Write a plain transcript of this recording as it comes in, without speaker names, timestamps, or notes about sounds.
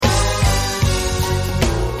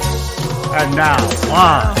And now,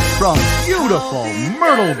 live from beautiful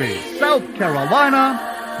Myrtle Beach, South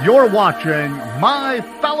Carolina, you're watching My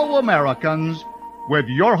Fellow Americans with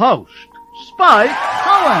your host, Spike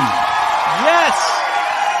Cohen. Yes!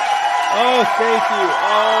 Oh, thank you.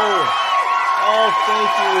 Oh, thank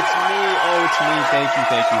you. It's me. Oh, it's me. Thank you.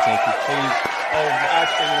 Please. Oh,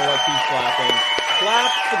 actually, you know what? Keep clapping. Clap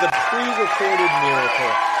for the pre-recorded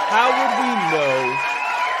miracle. How would we know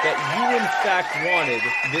that you, in fact, wanted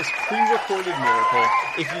this pre-recorded miracle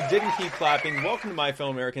if you didn't keep clapping? Welcome to My Fellow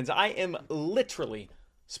Americans. I am literally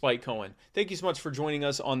Spike Cohen. Thank you so much for joining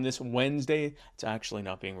us on this Wednesday. It's actually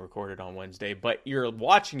not being recorded on Wednesday, but you're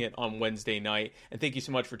watching it on Wednesday night. And thank you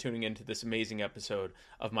so much for tuning into this amazing episode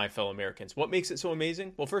of My Fellow Americans. What makes it so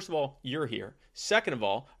amazing? Well, first of all, you're here. Second of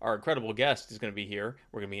all, our incredible guest is going to be here.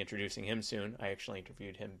 We're going to be introducing him soon. I actually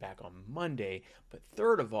interviewed him back on Monday. But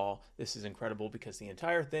third of all, this is incredible because the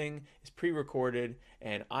entire thing is pre-recorded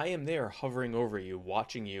and I am there hovering over you,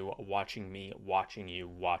 watching me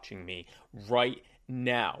right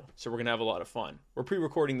now. So we're going to have a lot of fun. We're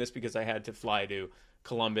pre-recording this because I had to fly to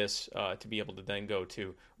Columbus to be able to then go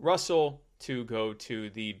to Russell to go to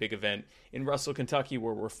the big event in Russell, Kentucky,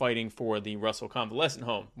 where we're fighting for the Russell Convalescent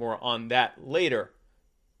Home. More on that later.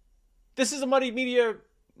 This is a Muddy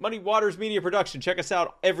Waters Media production. Check us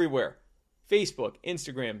out everywhere. Facebook,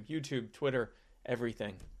 Instagram, YouTube, Twitter,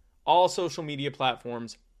 everything. All social media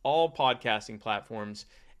platforms, all podcasting platforms,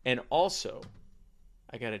 and also,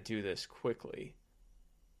 I got to do this quickly.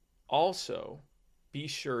 Also, be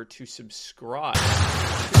sure to subscribe to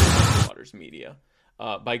Muddy Waters Media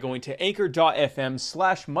by going to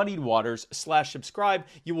anchor.fm/muddiedwaters/subscribe.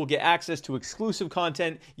 You will get access to exclusive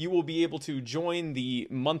content. You will be able to join the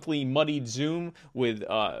monthly Muddied Zoom with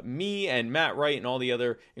me and Matt Wright and all the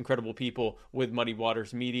other incredible people with Muddy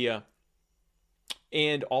Waters Media.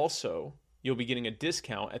 And also, you'll be getting a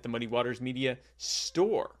discount at the Muddy Waters Media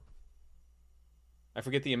store. I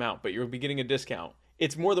forget the amount, but you'll be getting a discount.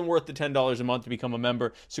 It's more than worth the $10 a month to become a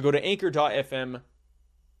member. So go to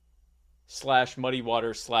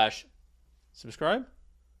anchor.fm/muddywaters/subscribe,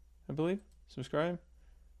 I believe. Subscribe.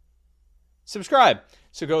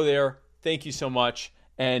 So go there. Thank you so much.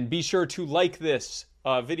 And be sure to like this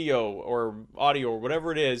video or audio or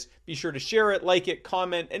whatever it is. Be sure to share it, like it,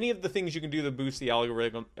 comment, any of the things you can do to boost the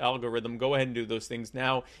algorithm. Go ahead and do those things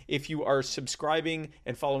now. If you are subscribing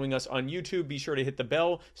and following us on YouTube, be sure to hit the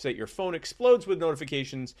bell so that your phone explodes with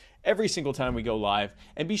notifications every single time we go live.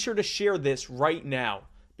 And be sure to share this right now,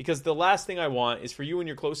 because the last thing I want is for you and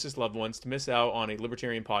your closest loved ones to miss out on a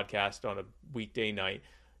libertarian podcast on a weekday night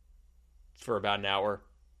for about an hour.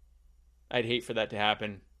 I'd hate for that to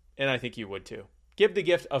happen, and I think you would too. Give the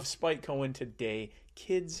gift of Spike Cohen today.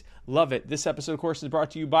 Kids love it. This episode, of course, is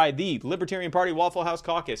brought to you by the Libertarian Party Waffle House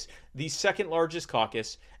Caucus, the second largest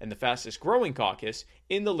caucus and the fastest growing caucus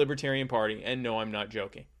in the Libertarian Party. And no, I'm not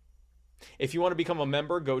joking. If you want to become a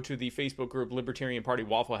member, go to the Facebook group Libertarian Party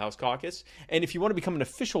Waffle House Caucus. And if you want to become an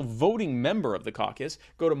official voting member of the caucus,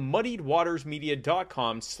 go to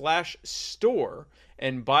muddiedwatersmedia.com/store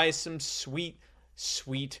and buy some sweet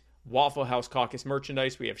Waffle House Caucus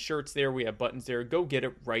merchandise. We have shirts there. We have buttons there. Go get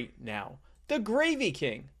it right now. The Gravy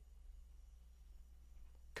King.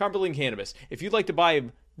 Cumberland Cannabis. If you'd like to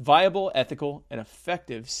buy viable, ethical, and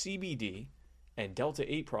effective CBD and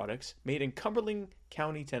Delta-8 products made in Cumberland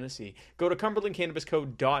County, Tennessee, go to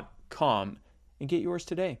cumberlandcannabisco.com and get yours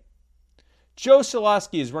today. Joe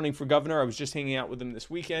Solosky is running for governor. I was just hanging out with him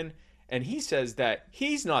this weekend, and he says that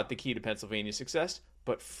he's not the key to Pennsylvania success,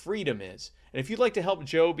 but freedom is. And if you'd like to help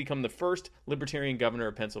Joe become the first libertarian governor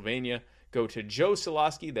of Pennsylvania, go to Joe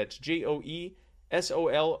Solosky, that's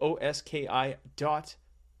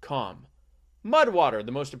JoeSoloski.com. Mudwater,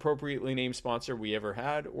 the most appropriately named sponsor we ever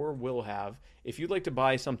had or will have. If you'd like to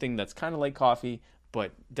buy something that's kind of like coffee,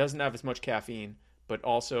 but doesn't have as much caffeine, but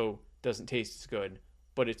also doesn't taste as good,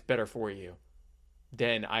 but it's better for you,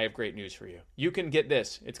 then I have great news for you. You can get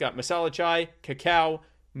this. It's got masala chai, cacao,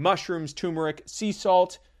 mushrooms, turmeric, sea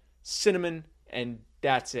salt, cinnamon, and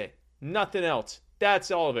that's it. Nothing else.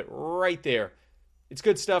 That's all of it right there. It's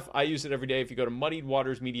good stuff. I use it every day. If you go to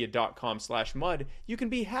muddiedwatersmedia.com/mud, you can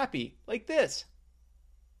be happy like this.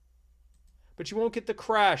 But you won't get the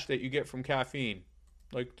crash that you get from caffeine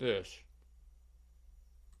like this.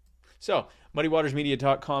 So,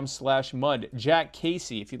 muddywatersmedia.com/mud. Jack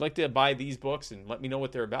Casey, if you'd like to buy these books and let me know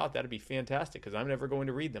what they're about, that'd be fantastic because I'm never going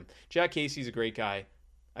to read them. Jack Casey's a great guy.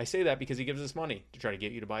 I say that because he gives us money to try to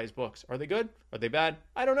get you to buy his books. Are they good? Are they bad?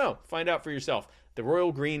 I don't know. Find out for yourself.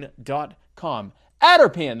 TheRoyalGreen.com.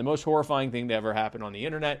 Adderpan, the most horrifying thing to ever happen on the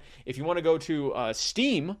internet. If you want to go to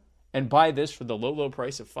Steam and buy this for the low, low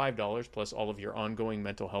price of $5 plus all of your ongoing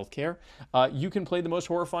mental health care, you can play the most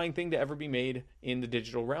horrifying thing to ever be made in the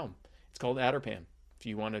digital realm. It's called Adderpan. If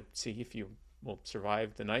you want to see if you will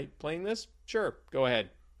survive the night playing this, sure, go ahead.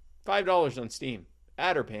 $5 on Steam.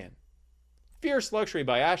 Adderpan. Fierce Luxury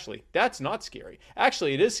by Ashley. That's not scary.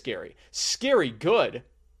 Actually, it is scary. Scary good.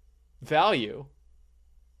 Value.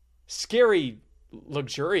 Scary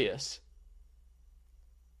luxurious.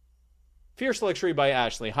 Fierce Luxury by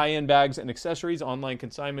Ashley. High-end bags and accessories, online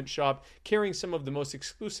consignment shop, carrying some of the most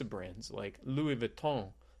exclusive brands like Louis Vuitton,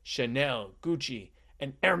 Chanel, Gucci,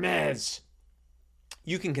 and Hermes.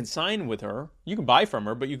 You can consign with her. You can buy from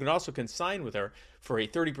her, but you can also consign with her for a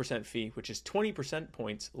 30% fee, which is 20%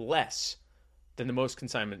 points less than the most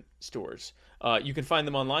consignment stores. You can find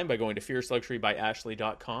them online by going to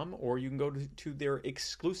fierceluxurybyashley.com, or you can go to their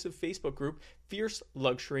exclusive Facebook group, Fierce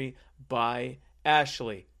Luxury by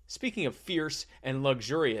Ashley. Speaking of fierce and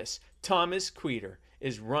luxurious, Thomas Queter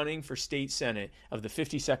is running for state senate of the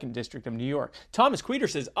 52nd District of New York. Thomas Queter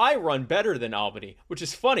says, I run better than Albany, which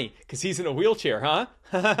is funny because he's in a wheelchair, huh?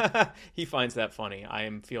 He finds that funny. I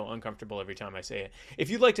feel uncomfortable every time I say it. If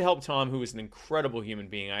you'd like to help Tom, who is an incredible human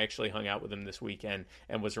being, I actually hung out with him this weekend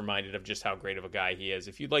and was reminded of just how great of a guy he is.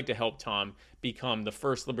 If you'd like to help Tom become the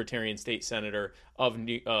first Libertarian state senator of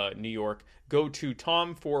New York, go to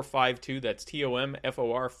Tom452, that's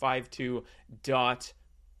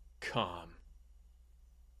TOMFOR52.com.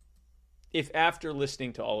 If after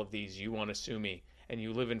listening to all of these you want to sue me and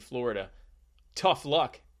you live in Florida, tough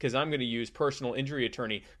luck, because I'm going to use personal injury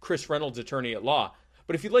attorney Chris Reynolds, attorney at law.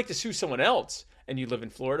 But if you'd like to sue someone else and you live in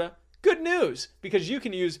Florida, good news, because you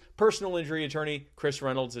can use personal injury attorney Chris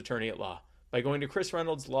Reynolds, attorney at law, by going to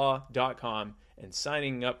chrisreynoldslaw.com and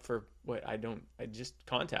signing up for I just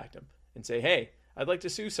contact him and say, hey, I'd like to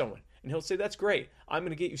sue someone. And he'll say, that's great. I'm going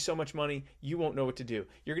to get you so much money, you won't know what to do.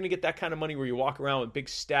 You're going to get that kind of money where you walk around with big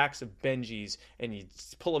stacks of Benjis and you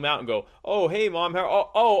pull them out and go, oh, hey, Mom.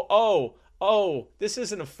 This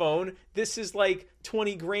isn't a phone. This is like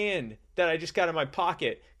 20 grand that I just got in my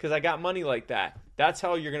pocket because I got money like that. That's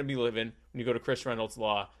how you're going to be living when you go to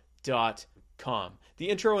chrisreynoldslaw.com. The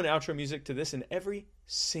intro and outro music to this and every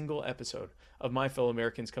single episode of My Fellow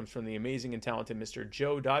Americans comes from the amazing and talented Mr.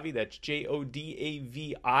 Joe Davi. That's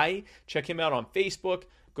Jodavi. Check him out on Facebook.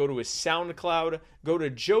 Go to his SoundCloud. Go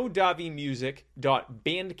to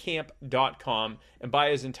jodavimusic.bandcamp.com and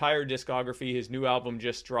buy his entire discography. His new album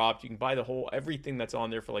just dropped. You can buy everything that's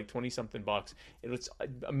on there for like 20-something bucks. It's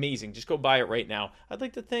amazing. Just go buy it right now. I'd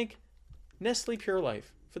like to thank Nestle Pure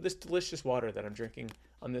Life for this delicious water that I'm drinking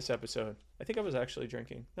on this episode. I think I was actually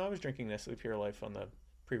drinking. No, I was drinking Nestle Pure Life on the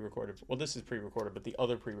pre-recorded. Well, this is pre-recorded, but the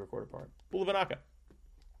other pre-recorded part. Bulavanaka.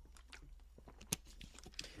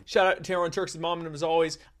 Shout out to Tara and Turks' mom, and as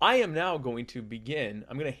always, I am now going to begin.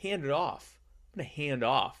 I'm going to hand it off. I'm going to hand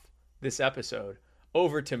off this episode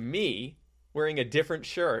over to me wearing a different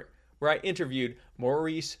shirt where I interviewed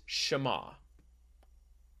Maurice Chammah.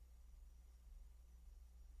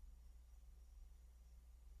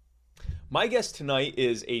 My guest tonight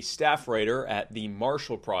is a staff writer at the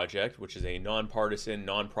Marshall Project, which is a nonpartisan,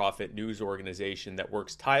 nonprofit news organization that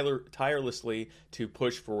works tirelessly to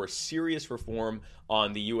push for serious reform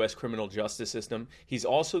on the U.S. criminal justice system. He's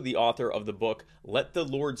also the author of the book, Let the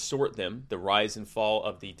Lord Sort Them, The Rise and Fall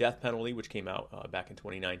of the Death Penalty, which came out back in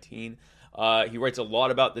 2019. He writes a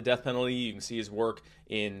lot about the death penalty. You can see his work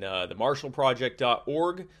in the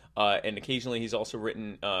MarshallProject.org, and occasionally he's also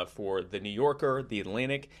written for The New Yorker, The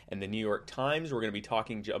Atlantic, and The New York Times. We're going to be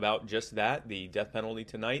talking about just that, the death penalty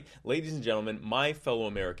tonight. Ladies and gentlemen, my fellow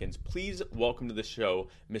Americans, please welcome to the show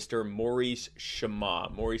Mr. Maurice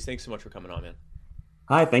Chammah. Maurice, thanks so much for coming on, man.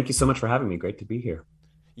 Hi, thank you so much for having me. Great to be here.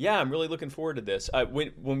 Yeah, I'm really looking forward to this.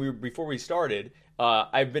 Before we started,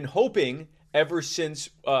 I've been hoping ever since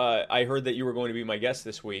I heard that you were going to be my guest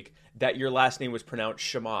this week that your last name was pronounced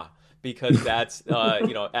Shema, because that's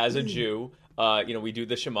as a Jew, we do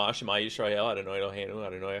the Shema Yisrael, Adonai Eloheinu,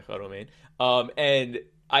 Adonai Echad Omein, and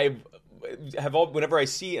whenever I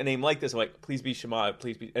see a name like this, I'm like, please be Shema,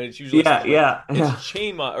 please be, and it's usually it's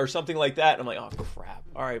Shema or something like that. And I'm like, oh crap.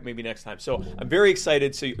 All right, maybe next time. So I'm very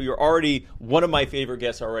excited. So you're already one of my favorite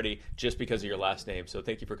guests already, just because of your last name. So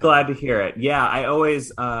thank you for coming. Glad to hear it. Yeah, I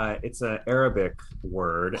always it's an Arabic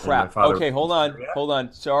word. Crap. Okay, hold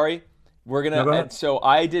on. Sorry. We're gonna. So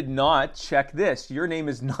I did not check this. Your name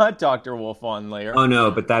is not Dr. Wolfon Layer. Oh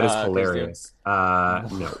no, but that is hilarious.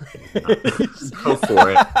 No, go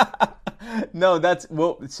for it. No,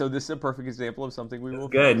 so this is a perfect example of something we will.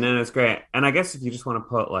 Good. No, it's great. And I guess if you just want to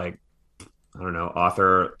put like, I don't know,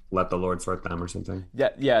 author, let the Lord sort them or something.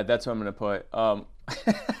 Yeah, that's what I'm gonna put.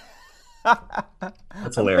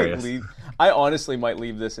 That's hilarious. I honestly might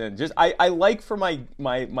leave this in. Just I like for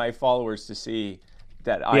my followers to see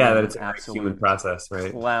that I am That an it's a very human absolute process,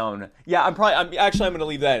 right? clown. Yeah, I'm going to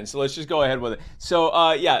leave that in. So let's just go ahead with it. So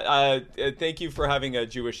thank you for having a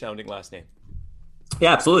Jewish sounding last name.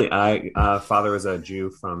 Yeah, absolutely. I father was a Jew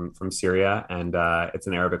from Syria, and it's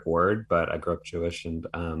an Arabic word, but I grew up Jewish, and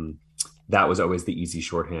that was always the easy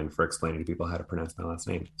shorthand for explaining to people how to pronounce my last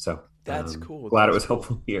name. So That's cool. Glad That's it was cool.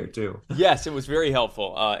 helpful here too. Yes, it was very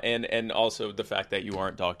helpful, and also the fact that you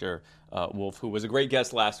aren't Dr. Wolf, who was a great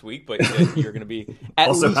guest last week, but you're going to be at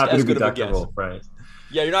Also least happy as to be good of a Dr. guest. Wolf, right?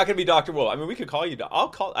 Yeah, you're not going to be Dr. Wolf. I mean, we could call you.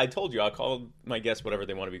 I told you, I'll call my guests whatever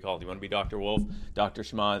they want to be called. You want to be Dr. Wolf, Dr.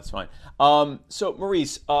 Shema, it's fine. So,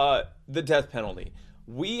 Maurice, the death penalty.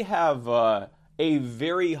 We have a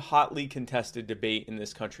very hotly contested debate in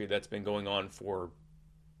this country that's been going on for,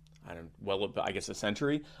 I guess a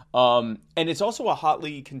century. And it's also a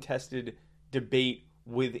hotly contested debate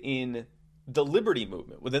within the liberty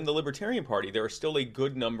movement, within the Libertarian Party. There are still a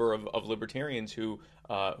good number of libertarians who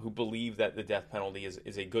believe that the death penalty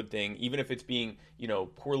is a good thing, even if it's being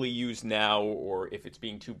poorly used now, or if it's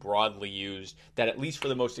being too broadly used. That at least for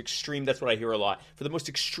the most extreme, that's what I hear a lot. For the most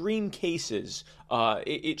extreme cases,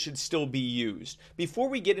 it should still be used. Before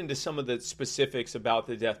we get into some of the specifics about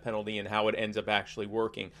the death penalty and how it ends up actually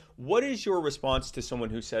working, what is your response to someone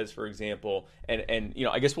who says, for example, and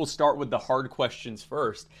I guess we'll start with the hard questions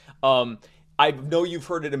first. I know you've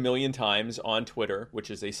heard it a million times on Twitter,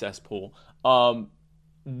 which is a cesspool.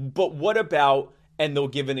 But what about, and they'll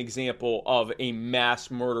give an example of a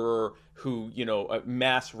mass murderer who, a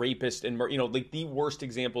mass rapist, and like the worst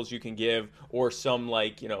examples you can give, or some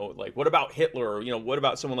like what about Hitler, or what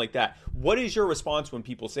about someone like that? What is your response when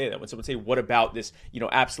people say that? When someone say, what about this,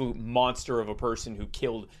 absolute monster of a person who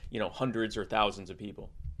killed, hundreds or thousands of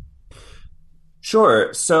people?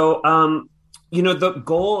 Sure. So, the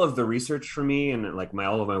goal of the research for me, and like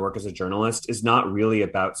all of my work as a journalist, is not really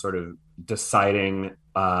about sort of deciding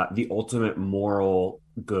the ultimate moral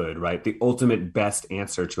good, right? The ultimate best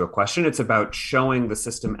answer to a question. It's about showing the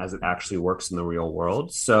system as it actually works in the real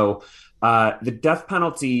world. So the death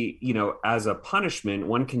penalty, as a punishment,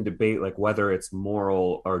 one can debate like whether it's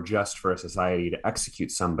moral or just for a society to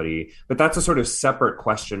execute somebody, but that's a sort of separate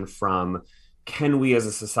question from, can we as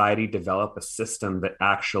a society develop a system that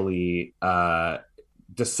actually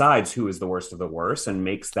decides who is the worst of the worst and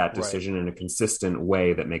makes that decision in a consistent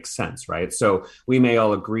way that makes sense, right? So we may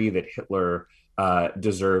all agree that Hitler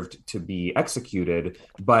deserved to be executed,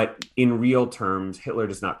 but in real terms, Hitler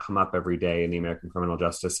does not come up every day in the American criminal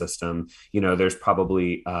justice system. There's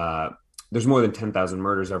probably there's more than 10,000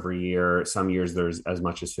 murders every year. Some years there's as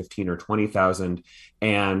much as 15 or 20,000.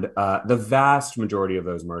 And the vast majority of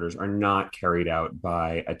those murders are not carried out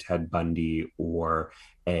by a Ted Bundy or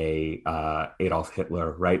a Adolf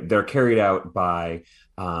Hitler, right? They're carried out by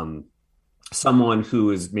someone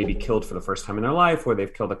who is maybe killed for the first time in their life, or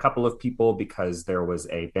they've killed a couple of people because there was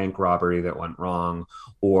a bank robbery that went wrong,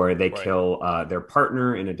 or they kill their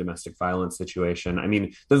partner in a domestic violence situation. I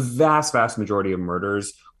mean, the vast, vast majority of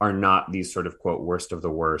murders are not these sort of, quote, worst of the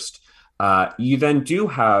worst. You then do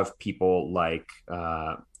have people like,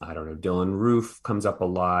 Dylan Roof comes up a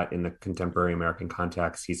lot in the contemporary American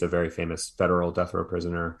context. He's a very famous federal death row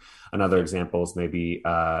prisoner. Another example is maybe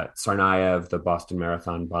Tsarnaev, the Boston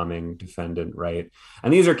Marathon bombing defendant, right?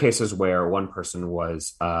 And these are cases where one person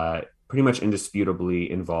was pretty much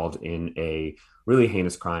indisputably involved in a really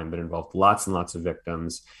heinous crime that involved lots and lots of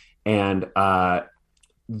victims. And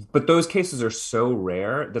but those cases are so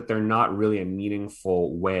rare that they're not really a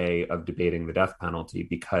meaningful way of debating the death penalty,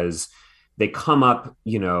 because they come up,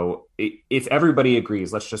 if everybody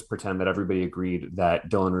agrees, let's just pretend that everybody agreed that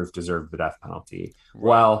Dylan Roof deserved the death penalty.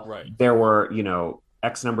 There were,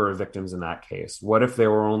 X number of victims in that case. What if there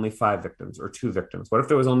were only 5 victims or 2 victims? What if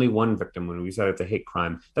there was only 1 victim when we said it's a hate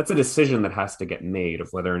crime? That's a decision that has to get made of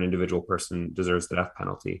whether an individual person deserves the death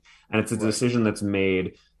penalty. And it's a decision that's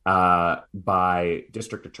made by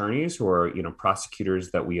district attorneys, who are prosecutors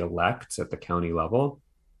that we elect at the county level,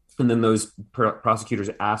 and then those prosecutors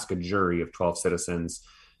ask a jury of 12 citizens,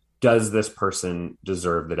 does this person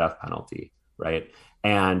deserve the death penalty, right?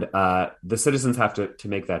 And the citizens have to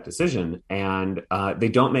make that decision, and they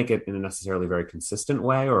don't make it in a necessarily very consistent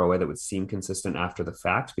way, or a way that would seem consistent after the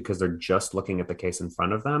fact, because they're just looking at the case in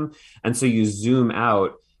front of them. And so you zoom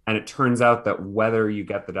out, and it turns out that whether you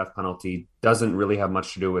get the death penalty doesn't really have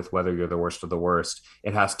much to do with whether you're the worst of the worst.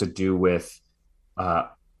 It has to do with, to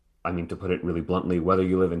put it really bluntly, whether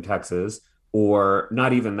you live in Texas or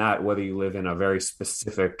not even that, whether you live in a very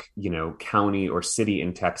specific, county or city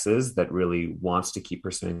in Texas that really wants to keep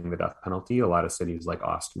pursuing the death penalty. A lot of cities like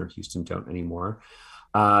Austin or Houston don't anymore.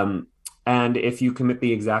 Um, and if you commit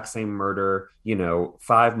the exact same murder,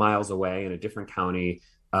 5 miles away in a different county,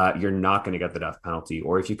 you're not going to get the death penalty.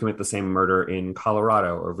 Or if you commit the same murder in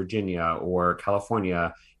Colorado or Virginia or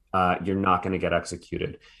California, you're not going to get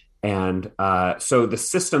executed. And so the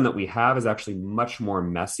system that we have is actually much more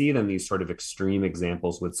messy than these sort of extreme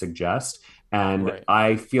examples would suggest. And Right.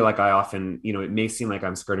 I feel like I often, it may seem like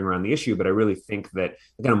I'm skirting around the issue, but I really think that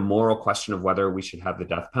the kind of moral question of whether we should have the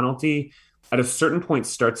death penalty at a certain point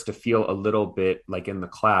starts to feel a little bit like in the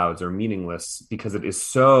clouds or meaningless because it is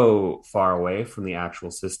so far away from the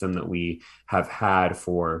actual system that we have had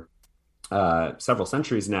for several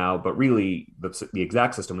centuries now, but really the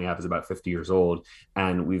exact system we have is about 50 years old.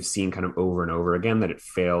 And we've seen kind of over and over again that it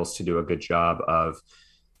fails to do a good job of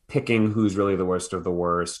picking who's really the worst of the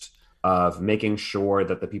worst, of making sure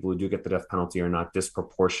that the people who do get the death penalty are not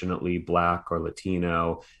disproportionately Black or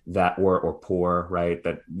Latino, that or poor, right?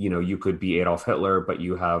 That, you could be Adolf Hitler, but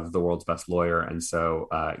you have the world's best lawyer. And so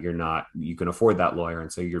you can afford that lawyer.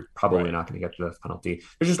 And so you're probably Right. not going to get the death penalty.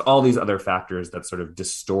 There's just all these other factors that sort of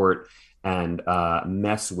distort and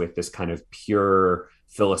mess with this kind of pure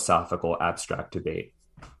philosophical abstract debate.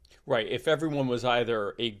 Right. If everyone was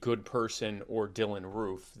either a good person or Dylan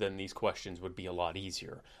Roof, then these questions would be a lot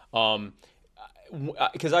easier.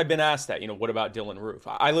 Because I've been asked that, what about Dylan Roof?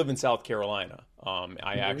 I live in South Carolina.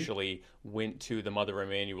 I actually went to the Mother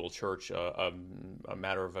Emanuel Church a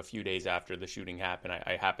matter of a few days after the shooting happened.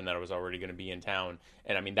 I happened that I was already going to be in town,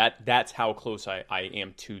 and I mean that's how close I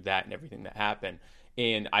am to that and everything that happened.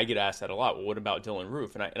 And I get asked that a lot. Well, what about Dylan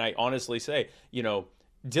Roof? And I honestly say,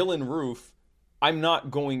 Dylan Roof. I'm not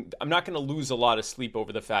going to lose a lot of sleep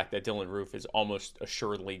over the fact that Dylan Roof is almost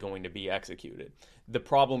assuredly going to be executed. The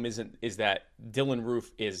problem is that Dylan Roof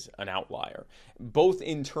is an outlier, both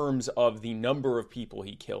in terms of the number of people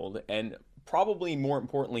he killed and probably more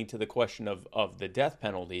importantly to the question of the death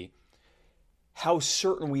penalty, how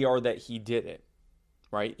certain we are that he did it,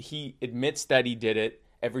 right? He admits that he did it.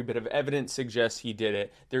 Every bit of evidence suggests he did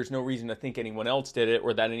it. There's no reason to think anyone else did it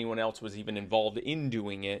or that anyone else was even involved in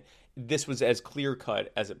doing it. This was as clear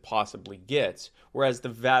cut as it possibly gets. Whereas the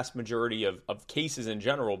vast majority of cases in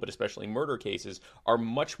general, but especially murder cases, are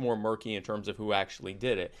much more murky in terms of who actually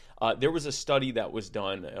did it. There was a study that was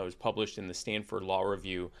done, it was published in the Stanford Law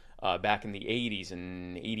Review back in the 80s,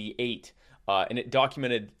 in 88. And it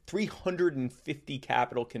documented 350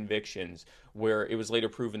 capital convictions where it was later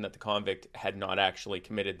proven that the convict had not actually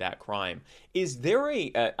committed that crime. Is there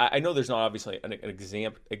I know there's not obviously an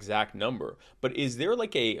exact number, but is there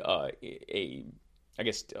like I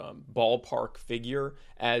guess, ballpark figure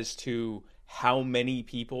as to how many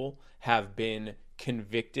people have been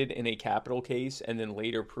convicted in a capital case and then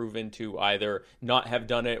later proven to either not have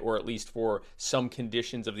done it or at least for some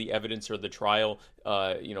conditions of the evidence or the trial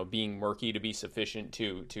being murky to be sufficient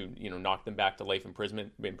to knock them back to life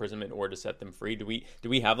imprisonment or to set them free? Do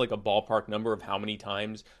we have like a ballpark number of how many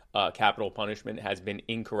times capital punishment has been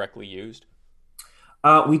incorrectly used?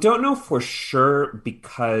 We don't know for sure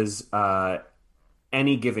because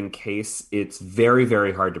any given case, it's very,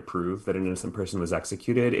 very hard to prove that an innocent person was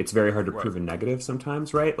executed. It's very hard to Right. prove a negative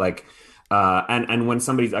sometimes, right? Like, and when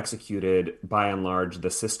somebody's executed, by and large, the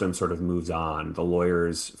system sort of moves on. The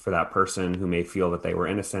lawyers for that person who may feel that they were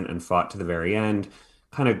innocent and fought to the very end,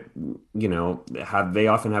 kind of, they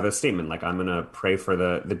often have a statement like, "I'm going to pray for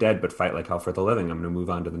the dead, but fight like hell for the living. I'm going to move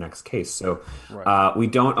on to the next case." So, Right. we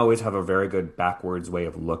don't always have a very good backwards way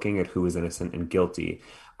of looking at who is innocent and guilty.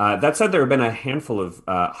 That said, there have been a handful of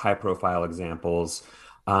high-profile examples.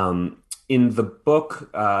 In the book,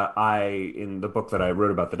 in the book that I wrote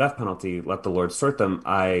about the death penalty, "Let the Lord Sort Them,"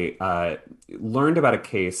 I learned about a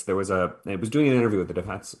case. I was doing an interview with a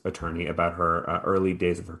defense attorney about her early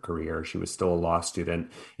days of her career. She was still a law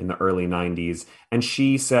student in the early '90s, and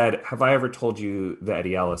she said, "Have I ever told you the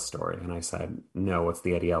Eddie Ellis story?" And I said, "No, what's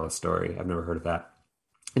the Eddie Ellis story? I've never heard of that."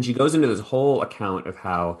 And she goes into this whole account of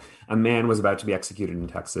how a man was about to be executed in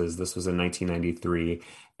Texas. This was in 1993.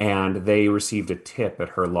 And they received a tip at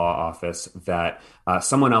her law office that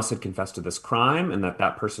someone else had confessed to this crime and that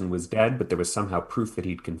that person was dead, but there was somehow proof that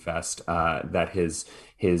he'd confessed, that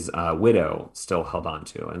his widow still held on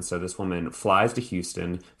to. And so this woman flies to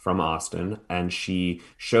Houston from Austin, and she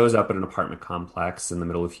shows up at an apartment complex in the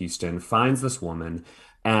middle of Houston, finds this woman,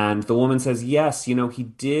 and the woman says, yes, he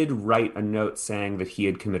did write a note saying that he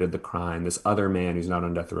had committed the crime, this other man who's not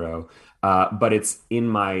on death row. But it's in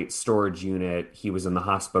my storage unit. He was in the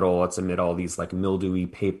hospital. It's amid all these like mildewy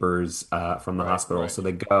papers from the hospital. Right.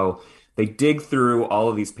 So they dig through all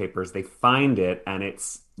of these papers, they find it, and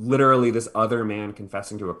it's literally this other man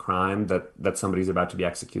confessing to a crime that somebody's about to be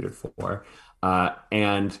executed for.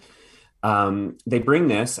 And they bring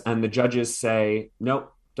this, and the judges say,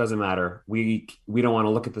 nope, doesn't matter. We don't want to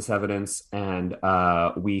look at this evidence, and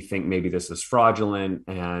we think maybe this is fraudulent,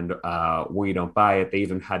 and we don't buy it. They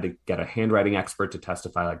even had to get a handwriting expert to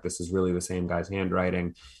testify like this is really the same guy's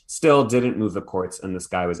handwriting. Still didn't move the courts, and this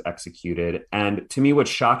guy was executed. And to me, what's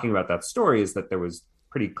shocking about that story is that there was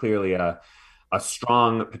pretty clearly a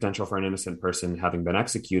strong potential for an innocent person having been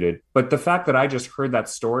executed. But the fact that I just heard that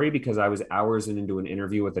story because I was hours into an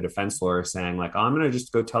interview with a defense lawyer saying, like, oh, I'm going to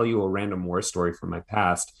just go tell you a random war story from my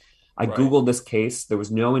past. I Right. Googled this case. There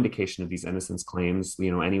was no indication of these innocence claims,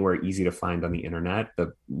 anywhere easy to find on the internet.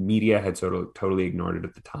 The media had totally ignored it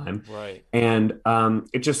at the time. Right. And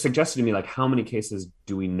it just suggested to me, like, how many cases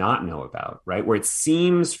do we not know about, right? Where it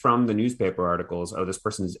seems from the newspaper articles, oh, this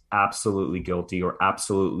person is absolutely guilty or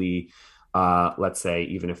absolutely let's say,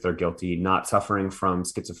 even if they're guilty, not suffering from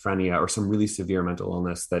schizophrenia or some really severe mental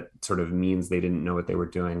illness that sort of means they didn't know what they were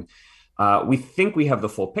doing. We think we have the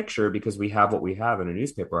full picture because we have what we have in a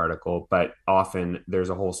newspaper article, but often there's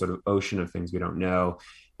a whole sort of ocean of things we don't know.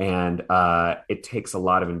 And it takes a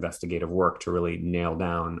lot of investigative work to really nail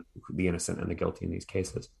down the innocent and the guilty in these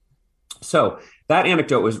cases. So that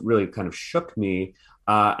anecdote was really kind of shook me.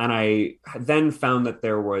 And I then found that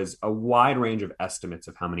there was a wide range of estimates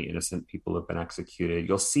of how many innocent people have been executed.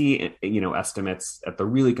 You'll see, estimates at the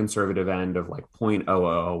really conservative end of like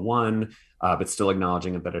 0.0001, but still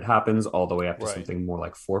acknowledging that it happens, all the way up to Right. something more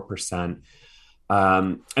like 4%.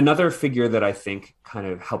 Another figure that I think kind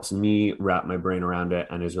of helps me wrap my brain around it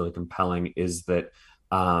and is really compelling is that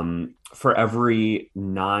for every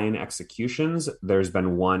 9 executions, there's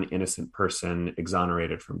been one innocent person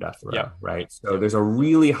exonerated from death row, Yep. right? So Yep. there's a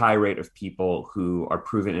really high rate of people who are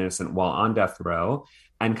proven innocent while on death row,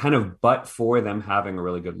 and kind of but for them having a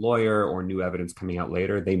really good lawyer or new evidence coming out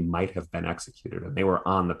later, they might have been executed and they were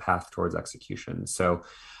on the path towards execution. So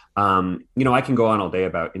I can go on all day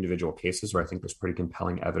about individual cases where I think there's pretty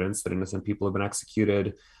compelling evidence that innocent people have been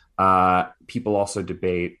executed. People also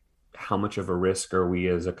debate how much of a risk are we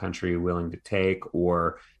as a country willing to take,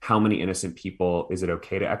 or how many innocent people is it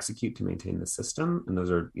okay to execute to maintain the system? And those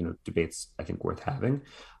are, debates I think worth having.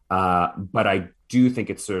 But I do think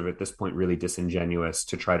it's sort of at this point really disingenuous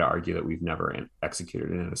to try to argue that we've never executed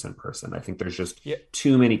an innocent person. I think there's just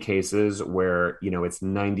too many cases where, it's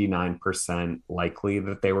 99% likely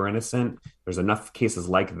that they were innocent. There's enough cases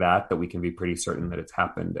like that we can be pretty certain that it's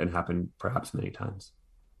happened and happened perhaps many times.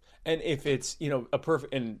 And if it's, a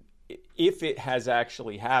perfect, and if it has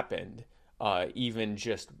actually happened, even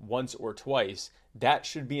just once or twice, that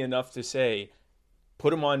should be enough to say,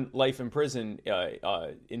 put them on life in prison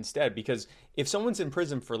instead. Because if someone's in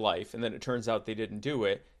prison for life and then it turns out they didn't do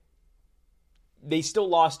it, they still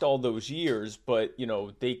lost all those years, but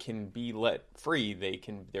they can be let free.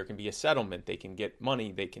 There can be a settlement. They can get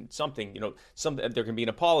money. They can something. There can be an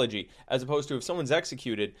apology. As opposed to if someone's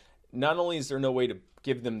executed, not only is there no way to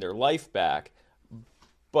give them their life back,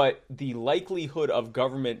 but the likelihood of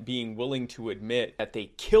government being willing to admit that they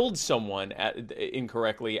killed someone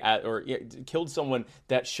incorrectly or killed someone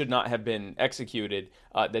that should not have been executed,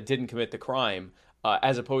 that didn't commit the crime,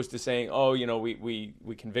 as opposed to saying, oh,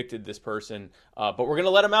 we convicted this person, but we're going to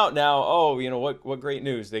let them out now. Oh, what great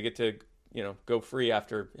news. They get to go free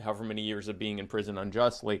after however many years of being in prison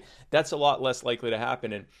unjustly. That's a lot less likely to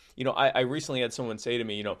happen. And, I recently had someone say to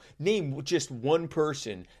me, name just one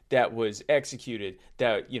person that was executed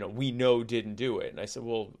that, we know didn't do it. And I said,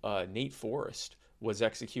 well, Nate Forrest was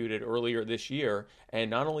executed earlier this year.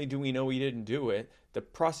 And not only do we know he didn't do it, the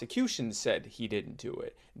prosecution said he didn't do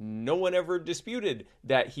it. No one ever disputed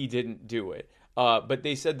that he didn't do it. But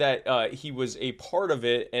they said that he was a part of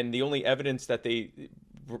it, and the only evidence that they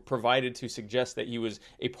provided to suggest that he was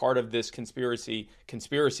a part of this conspiracy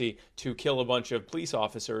to kill a bunch of police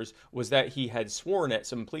officers was that he had sworn at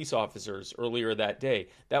some police officers earlier that day.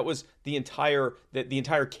 That was the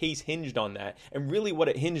entire case hinged on that. And really what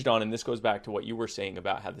it hinged on, and this goes back to what you were saying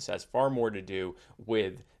about how this has far more to do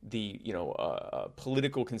with the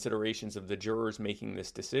political considerations of the jurors making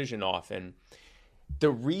this decision often. The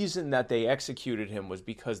reason that they executed him was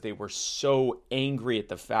because they were so angry at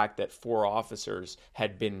the fact that four officers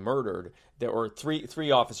had been murdered, that or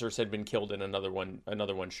three officers had been killed and another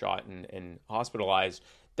one shot and hospitalized,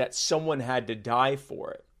 that someone had to die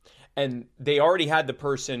for it. And they already had the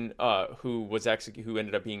person who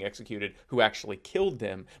ended up being executed, who actually killed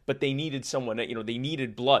them, but they needed someone. They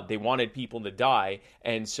needed blood. They wanted people to die,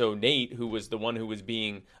 and so Nate, who was the one who was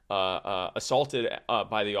being assaulted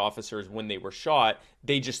by the officers when they were shot,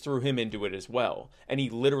 they just threw him into it as well, and he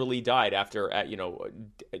literally died after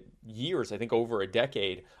years, I think over a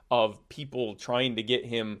decade of people trying to get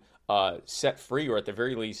him set free, or at the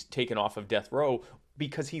very least taken off of death row,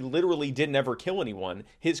 because he literally didn't ever kill anyone.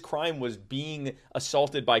 His crime was being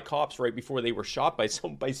assaulted by cops right before they were shot by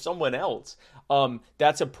someone else.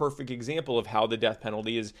 That's a perfect example of how the death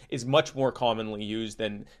penalty is much more commonly used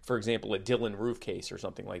than, for example, a Dylann Roof case or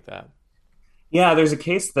something like that. Yeah, there's a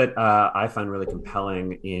case that I find really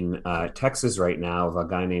compelling in Texas right now of a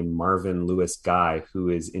guy named Marvin Lewis Guy, who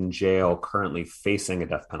is in jail currently facing a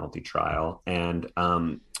death penalty trial. And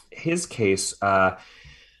his case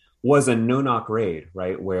was a no-knock raid,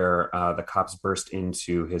 right, where the cops burst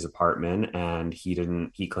into his apartment, and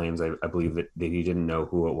he claims, I believe, that he didn't know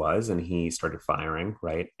who it was, and he started firing,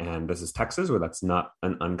 right? And this is Texas, where that's not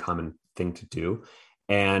an uncommon thing to do.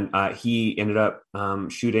 And he ended up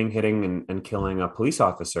shooting, hitting, and killing a police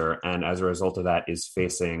officer, and as a result of that is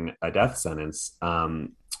facing a death sentence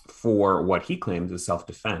for what he claims is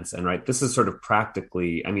self-defense. And right, this is sort of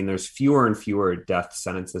practically, I mean, there's fewer and fewer death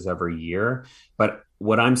sentences every year, but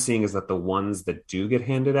what I'm seeing is that the ones that do get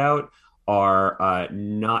handed out are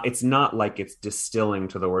it's not like it's distilling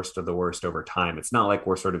to the worst of the worst over time. It's not like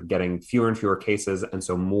we're sort of getting fewer and fewer cases, and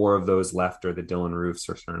so more of those left are the Dylann Roofs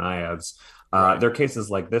or Tsarnaevs. Right. There are cases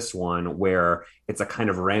like this one where it's a kind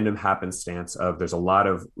of random happenstance of there's a lot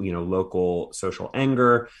of local social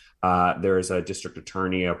anger. There's a district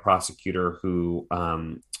attorney, a prosecutor who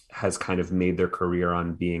has kind of made their career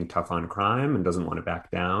on being tough on crime and doesn't want to back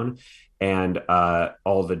down. And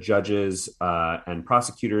all the judges and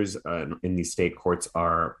prosecutors in these state courts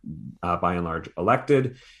are by and large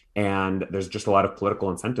elected. And there's just a lot of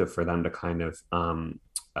political incentive for them to kind of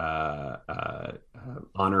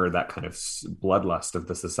honor that kind of bloodlust of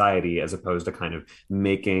the society, as opposed to kind of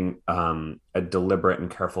making a deliberate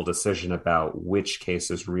and careful decision about which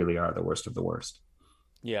cases really are the worst of the worst.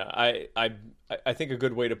 Yeah, I think a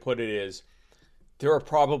good way to put it is there are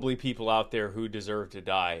probably people out there who deserve to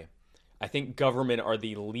die. I think government are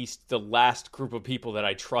the last group of people that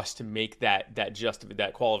I trust to make that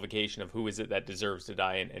qualification of who is it that deserves to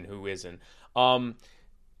die and who isn't.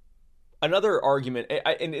 Another argument,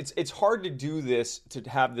 and it's hard to do this, to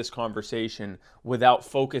have this conversation without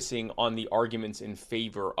focusing on the arguments in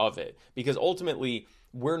favor of it, because ultimately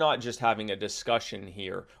we're not just having a discussion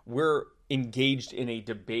here. We're engaged in a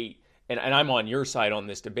debate, and I'm on your side on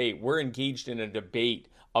this debate. We're engaged in a debate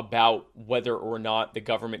about whether or not the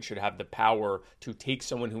government should have the power to take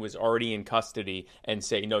someone who is already in custody and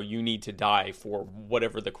say, no, you need to die for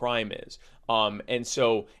whatever the crime is. And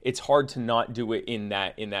so it's hard to not do it in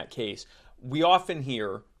that case. We often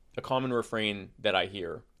hear, a common refrain that I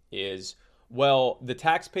hear is, well, the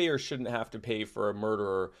taxpayer shouldn't have to pay for a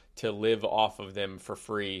murderer to live off of them for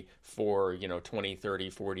free for 20, 30,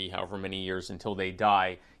 40, however many years until they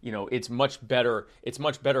die. It's much better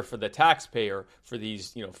for the taxpayer, for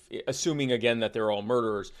these, assuming again that they're all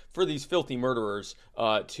murderers, for these filthy murderers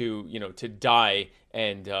to die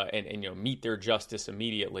and meet their justice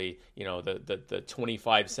immediately, the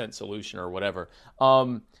 25-cent solution or whatever.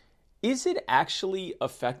 Is it actually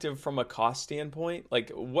effective from a cost standpoint? Like,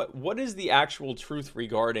 what is the actual truth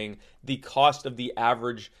regarding the cost of the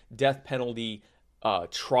average death penalty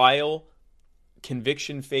trial,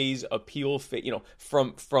 conviction phase, appeal phase?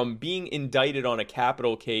 From being indicted on a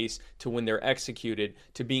capital case to when they're executed,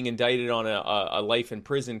 to being indicted on a life in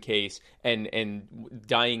prison case and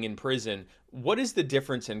dying in prison. What is the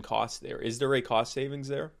difference in cost there? Is there a cost savings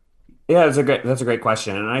there? Yeah, that's a great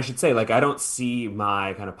question. And I should say, like, I don't see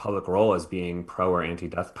my kind of public role as being pro or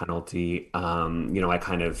anti-death penalty. I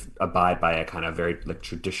kind of abide by a kind of very like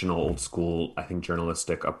traditional old school, I think,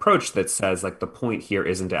 journalistic approach that says like the point here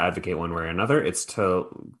isn't to advocate one way or another. It's to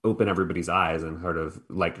open everybody's eyes and sort of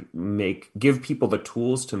like give people the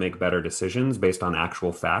tools to make better decisions based on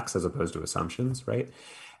actual facts as opposed to assumptions, right?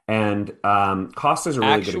 And cost is a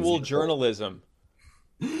really good Actual example. Journalism.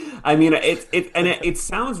 I mean, it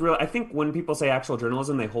sounds real. I think when people say actual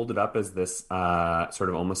journalism, they hold it up as this sort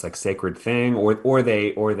of almost like sacred thing, or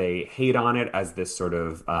they hate on it as this sort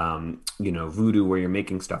of voodoo where you're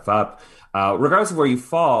making stuff up. Regardless of where you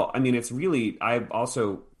fall, I mean, it's really. I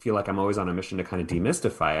also feel like I'm always on a mission to kind of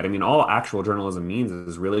demystify it. I mean, all actual journalism means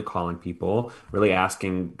is really calling people, really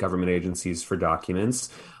asking government agencies for documents,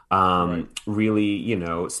 Right.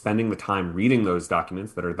 really, spending the time reading those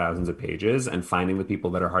documents that are thousands of pages and finding the people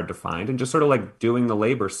that are hard to find and just sort of like doing the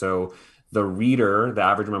labor. So the reader, the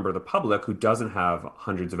average member of the public who doesn't have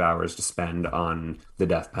hundreds of hours to spend on the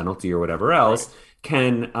death penalty or whatever Right. else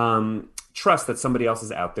can trust that somebody else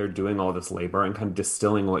is out there doing all this labor and kind of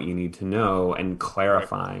distilling what you need to know and Right.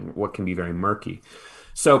 clarifying what can be very murky.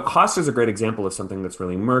 So cost is a great example of something that's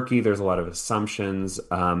really murky. There's a lot of assumptions,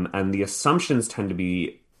 and the assumptions tend to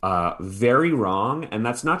be very wrong. And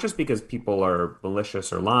that's not just because people are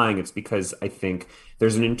malicious or lying. It's because I think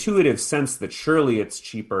there's an intuitive sense that surely it's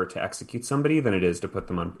cheaper to execute somebody than it is to put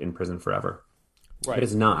them in prison forever. It Right.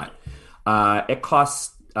 is not. It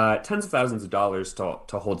costs tens of thousands of dollars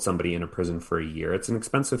to hold somebody in a prison for a year. It's an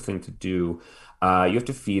expensive thing to do. You have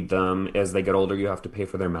to feed them. As they get older, you have to pay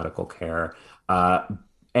for their medical care. Uh,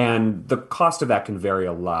 and the cost of that can vary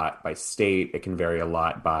a lot by state. It can vary a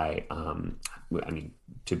lot by, I mean,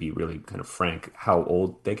 to be really kind of frank, how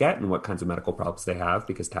old they get and what kinds of medical problems they have,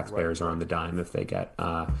 because Right. taxpayers are on Right. the dime if they get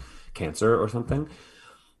cancer or something.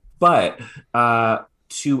 But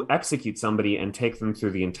to execute somebody and take them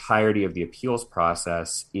through the entirety of the appeals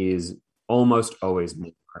process is almost always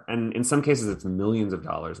more. And in some cases, it's millions of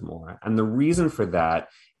dollars more. And the reason for that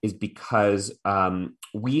is because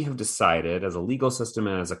we have decided as a legal system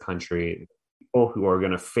and as a country, people who are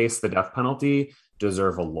going to face the death penalty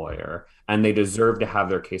deserve a lawyer and they deserve to have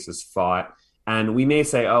their cases fought. And we may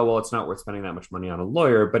say, oh, well, it's not worth spending that much money on a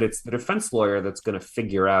lawyer, but it's the defense lawyer that's going to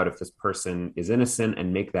figure out if this person is innocent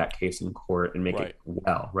and make that case in court and make Right. it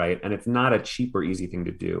well, right? And it's not a cheap or easy thing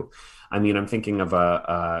to do. I mean, I'm thinking of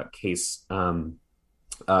a case,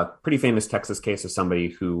 a pretty famous Texas case of somebody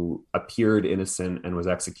who appeared innocent and was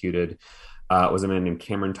executed. Was a man named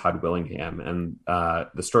Cameron Todd Willingham. And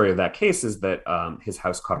the story of that case is that his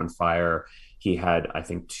house caught on fire. He had, I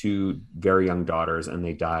think, two very young daughters, and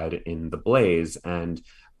they died in the blaze. And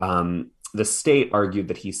the state argued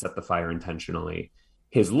that he set the fire intentionally.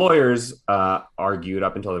 His lawyers argued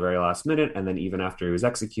up until the very last minute, and then even after he was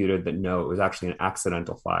executed, that no, it was actually an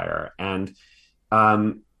accidental fire. And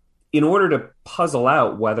um, in order to puzzle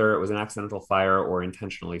out whether it was an accidental fire or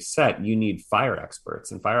intentionally set, you need fire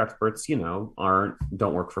experts, and fire experts, aren't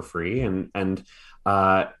don't work for free, and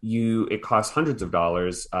you it costs hundreds of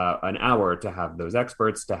dollars an hour to have those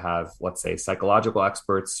experts, to have, let's say, psychological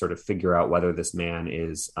experts sort of figure out whether this man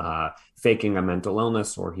is faking a mental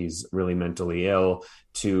illness or he's really mentally ill,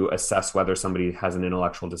 to assess whether somebody has an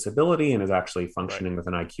intellectual disability and is actually Right. functioning with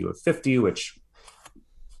an IQ of 50, which,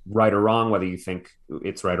 right or wrong, whether you think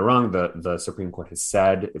it's right or wrong, the Supreme Court has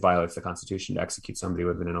said it violates the Constitution to execute somebody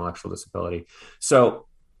with an intellectual disability. So,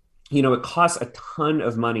 it costs a ton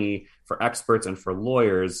of money for experts and for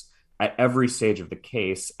lawyers at every stage of the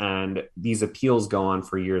case. And these appeals go on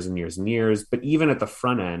for years and years and years. But even at the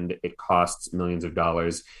front end, it costs millions of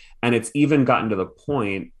dollars. And it's even gotten to the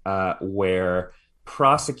point where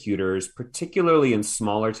prosecutors, particularly in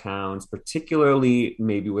smaller towns, particularly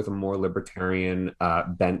maybe with a more libertarian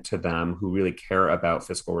bent to them, who really care about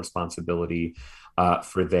fiscal responsibility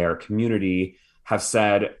for their community, have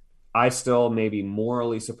said, I still maybe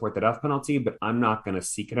morally support the death penalty, but I'm not going to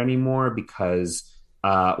seek it anymore because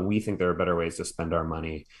we think there are better ways to spend our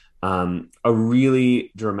money. A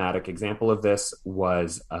really dramatic example of this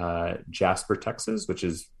was Jasper, Texas, which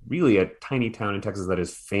is really a tiny town in Texas that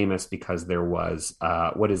is famous because there was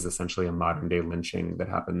what is essentially a modern day lynching that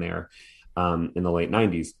happened there in the late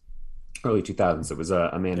 90s, early 2000s. It was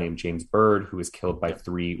a man Yep. named James Byrd who was killed by Yep.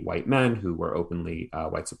 three white men who were openly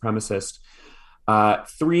white supremacists.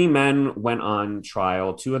 Three men went on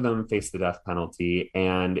trial. Two of them faced the death penalty,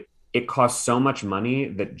 and it cost so much money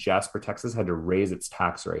that Jasper, Texas had to raise its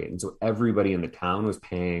tax rate. And so everybody in the town was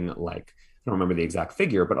paying, like, I don't remember the exact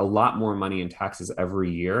figure, but a lot more money in taxes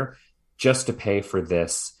every year just to pay for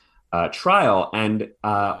this trial. And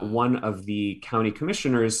one of the county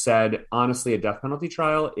commissioners said, honestly, a death penalty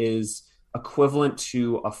trial is equivalent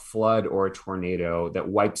to a flood or a tornado that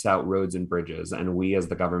wipes out roads and bridges. And we as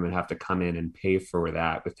the government have to come in and pay for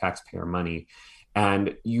that with taxpayer money.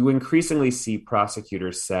 And you increasingly see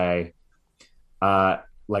prosecutors say,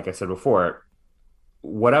 like I said before,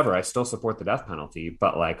 whatever, I still support the death penalty,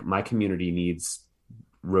 but like my community needs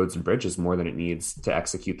roads and bridges more than it needs to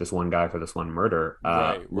execute this one guy for this one murder.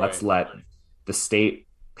 Right. Let's Right. let the state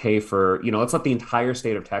pay for, let's let the entire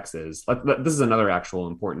state of Texas. This is another actual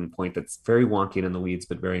important point that's very wonky and in the weeds,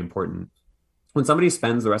 but very important. When somebody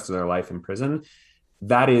spends the rest of their life in prison,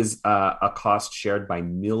 that is a cost shared by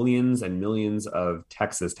millions and millions of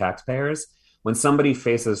Texas taxpayers. when somebody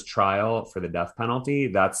faces trial for the death penalty,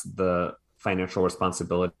 that's the financial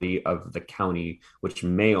responsibility of the county, which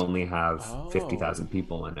may only have Oh, 50,000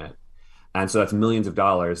 people in it. And so that's millions of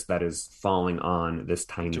dollars that is falling on this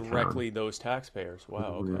tiny town. directly those taxpayers.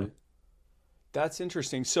 Wow, okay. Mhm. That's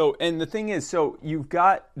interesting. So, and the thing is, so you've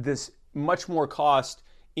got this much more cost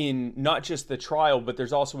in not just the trial, but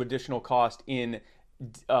there's also additional cost in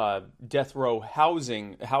death row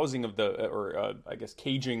housing of the, or I guess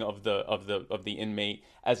caging of the inmate,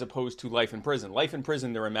 as opposed to life in prison. Life in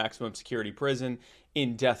prison, they're a maximum security prison.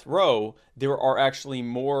 In death row, there are actually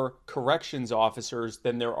more corrections officers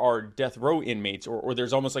than there are death row inmates, or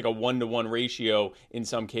there's almost like a 1-to-1 ratio in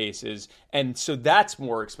some cases. And so that's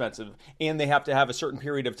more expensive. And they have to have a certain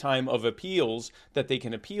period of time of appeals that they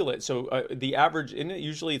can appeal it. So the average, in it,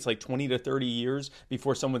 usually it's like 20 to 30 years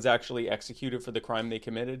before someone's actually executed for the crime they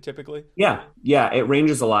committed, typically. Yeah, it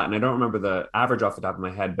ranges a lot. And I don't remember the average off the top of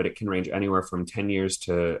my head, but it can range anywhere from 10 years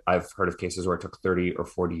to I've heard of cases where it took 30 or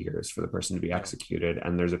 40 years for the person to be Yeah. executed.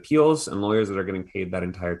 And there's appeals and lawyers that are getting paid that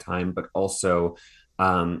entire time, but also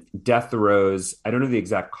death rows. I don't know the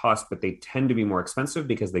exact cost, but they tend to be more expensive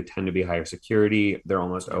because they tend to be higher security. They're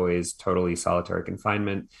almost Yep. always totally solitary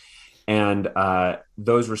confinement. And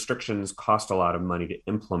those restrictions cost a lot of money to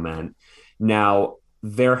implement. Now,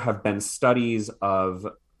 there have been studies of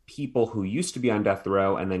people who used to be on death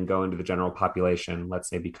row and then go into the general population, let's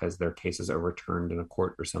say because their case is overturned in a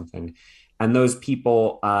court or something. And those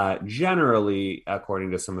people, generally,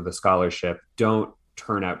 according to some of the scholarship, don't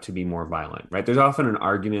turn out to be more violent, right? There's often an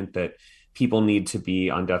argument that people need to be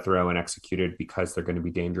on death row and executed because they're going to be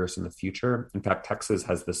dangerous in the future. In fact, Texas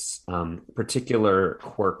has this particular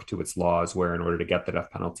quirk to its laws where, in order to get the death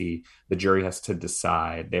penalty, the jury has to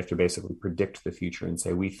decide. They have to basically predict the future and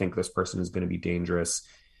say, we think this person is going to be dangerous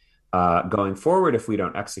going forward if we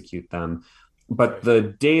don't execute them. But Right. the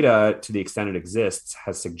data, to the extent it exists,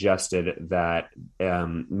 has suggested that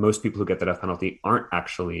most people who get the death penalty aren't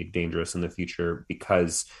actually dangerous in the future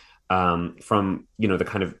because from the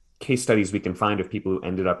kind of case studies we can find of people who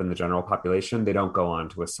ended up in the general population, they don't go on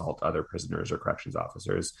to assault other prisoners or corrections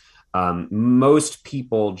officers. Most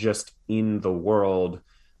people just in the world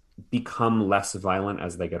become less violent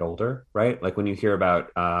as they get older, right? Like when you hear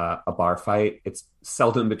about a bar fight, it's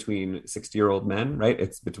seldom between 60-year-old men, right?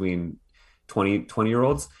 It's between 20 year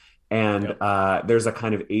olds. And Yep. there's a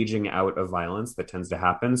kind of aging out of violence that tends to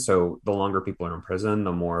happen. So the longer people are in prison,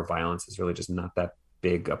 the more violence is really just not that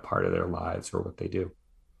big a part of their lives or what they do.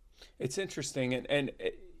 It's interesting, and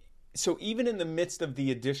so even in the midst of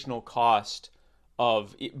the additional cost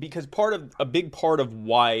of, because part of a big part of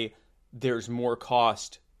why there's more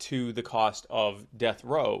cost to the cost of death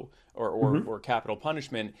row Mm-hmm. or capital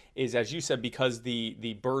punishment is, as you said, because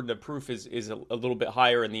the burden of proof is a little bit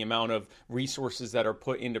higher, and the amount of resources that are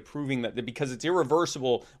put into proving that, because it's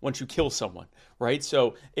irreversible once you kill someone, right?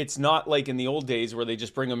 So it's not like in the old days where they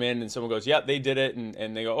just bring them in and someone goes, yeah, they did it,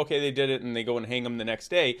 and they go, okay, they did it, and they go and hang them the next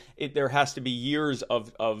day. There has to be years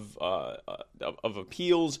of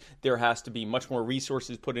appeals. There has to be much more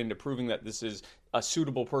resources put into proving that this is a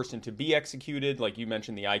suitable person to be executed. Like you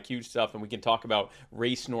mentioned, the IQ stuff, and we can talk about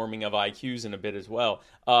race norming of IQs in a bit as well.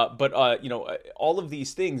 But all of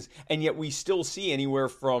these things, and yet we still see anywhere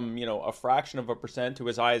from a fraction of a percent to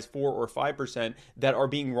as high as 4 or 5% that are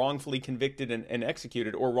being wrongfully convicted and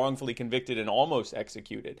executed, or wrongfully convicted and almost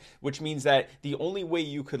executed. Which means that the only way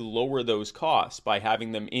you could lower those costs by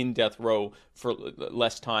having them in death row for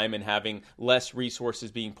less time and having less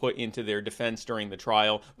resources being put into their defense during the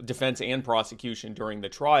trial, defense and prosecution during the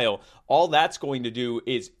trial, all that's going to do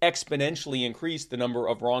is exponentially increase the number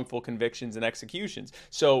of wrongful convictions and executions.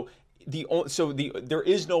 There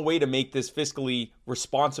is no way to make this fiscally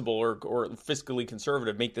responsible or fiscally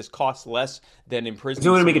conservative, make this cost less than There's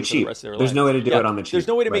no imprisoning way to make someone it for the cheap. rest of their There's no way lives. to do Yeah, it on the there's cheap.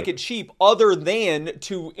 no way to make Right. it cheap other than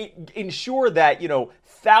to ensure that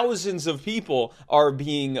thousands of people are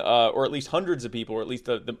being, or at least hundreds of people, or at least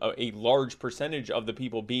a large percentage of the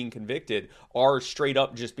people being convicted are straight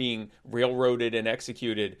up just being railroaded and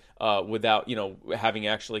executed without having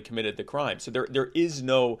actually committed the crime. So there is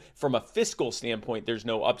no, from a fiscal standpoint, there's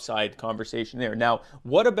no upside conversation there. Now,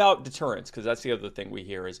 what about deterrence? Because that's the other thing we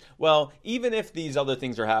hear is, well, even if these other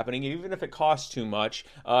things are happening, even if it costs too much,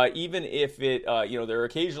 even if there are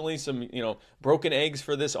occasionally some broken eggs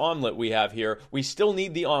for this omelet we have here, we still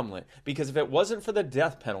need the omelet, because if it wasn't for the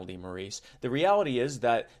death penalty, Maurice, the reality is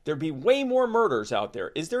that there'd be way more murders out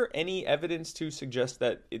there. Is there any evidence to suggest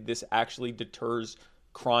that this actually deters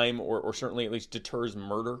crime, or certainly at least deters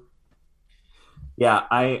murder? Yeah,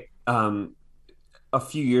 a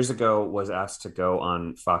few years ago was asked to go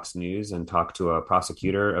on Fox News and talk to a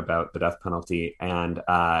prosecutor about the death penalty, and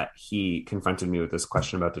he confronted me with this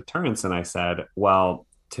question about deterrence, and I said, "Well,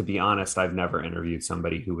 to be honest, I've never interviewed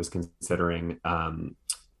somebody who was considering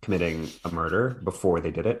committing a murder before they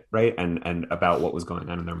did it, right? And about what was going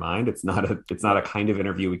on in their mind. It's not a kind of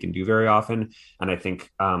interview we can do very often, and I think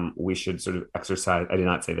we should sort of exercise. I did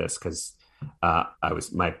not say this because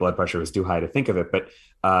my blood pressure was too high to think of it, but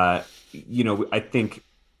I think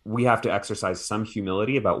we have to exercise some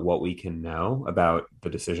humility about what we can know about the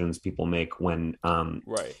decisions people make when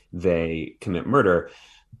Right. they commit murder.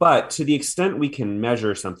 But to the extent we can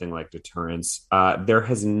measure something like deterrence, there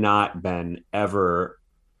has not been ever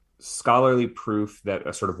scholarly proof that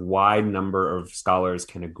a sort of wide number of scholars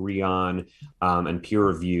can agree on and peer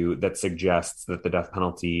review that suggests that the death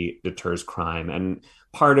penalty deters crime. And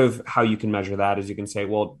part of how you can measure that is you can say,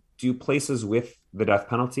 well, do places with the death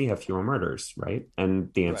penalty have fewer murders, right?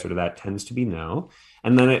 And the answer to that tends to be no.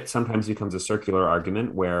 And then it sometimes becomes a circular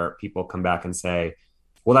argument where people come back and say,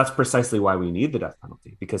 well, that's precisely why we need the death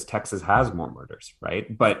penalty, because Texas has more murders,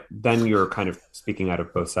 right? But then you're kind of speaking out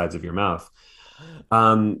of both sides of your mouth.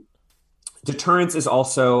 Deterrence is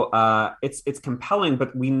also it's compelling,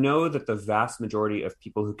 but we know that the vast majority of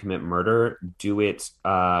people who commit murder do it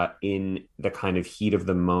in the kind of heat of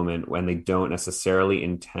the moment when they don't necessarily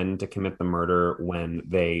intend to commit the murder when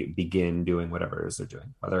they begin doing whatever it is they're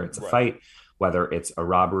doing, whether it's a fight, whether it's a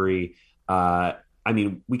robbery. I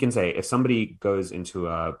mean, we can say if somebody goes into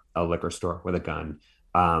a liquor store with a gun,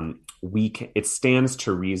 it stands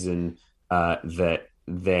to reason that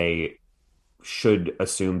they should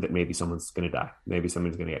assume that maybe someone's going to die, maybe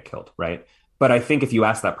someone's going to get killed, right? But I think if you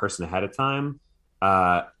ask that person ahead of time,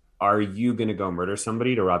 are you going to go murder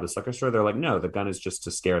somebody to rob this liquor store? They're like, no, the gun is just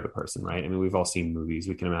to scare the person, right? I mean, we've all seen movies.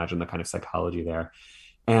 We can imagine the kind of psychology there.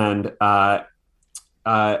 And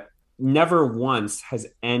never once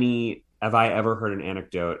have I ever heard an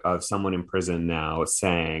anecdote of someone in prison now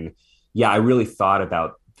saying, yeah, I really thought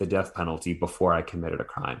about the death penalty before I committed a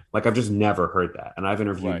crime. Like, I've just never heard that. And I've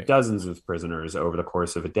interviewed dozens of prisoners over the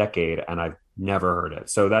course of a decade, and I've never heard it.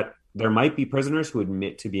 So that there might be prisoners who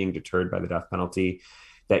admit to being deterred by the death penalty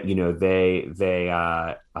that, I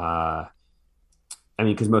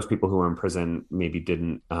mean, because most people who are in prison maybe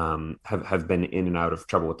didn't have been in and out of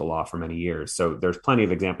trouble with the law for many years. So there's plenty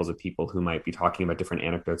of examples of people who might be talking about different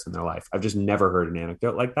anecdotes in their life. I've just never heard an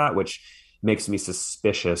anecdote like that, which makes me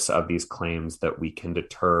suspicious of these claims that we can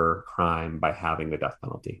deter crime by having the death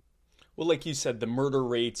penalty. Well, like you said, the murder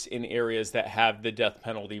rates in areas that have the death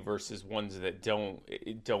penalty versus ones that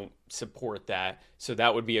don't support that. So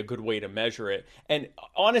that would be a good way to measure it. And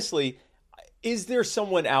honestly, is there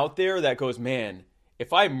someone out there that goes, man,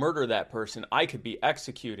 if I murder that person, I could be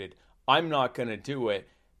executed. I'm not going to do it.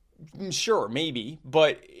 Sure, maybe.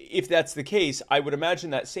 But if that's the case, I would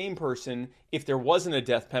imagine that same person, if there wasn't a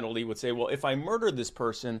death penalty, would say, well, if I murder this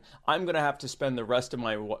person, I'm going to have to spend the rest of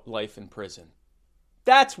my life in prison.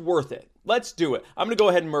 That's worth it. Let's do it. I'm going to go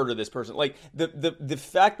ahead and murder this person. Like the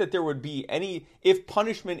fact that there would be if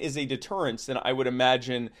punishment is a deterrence, then I would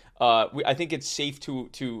imagine, I think it's safe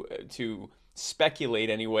to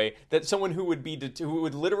speculate anyway, that someone who would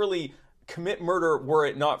literally commit murder were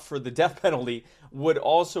it not for the death penalty would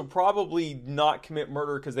also probably not commit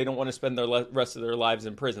murder because they don't want to spend the rest of their lives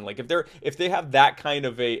in prison. Like if they have that kind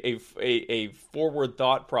of a forward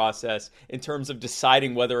thought process in terms of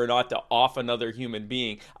deciding whether or not to off another human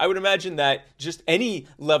being, I would imagine that just any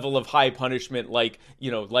level of high punishment, like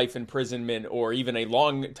life imprisonment or even a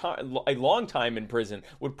long time in prison,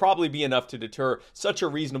 would probably be enough to deter such a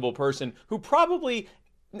reasonable person who probably,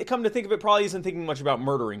 come to think of it, probably isn't thinking much about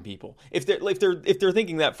murdering people. If they're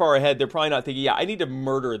thinking that far ahead, they're probably not thinking, yeah, I need to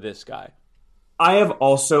murder this guy. I have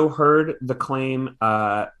also heard the claim,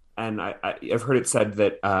 and I've heard it said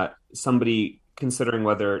that somebody considering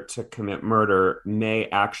whether to commit murder may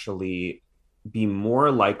actually be more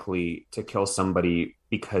likely to kill somebody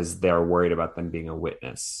because they're worried about them being a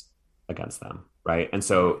witness against them. Right. And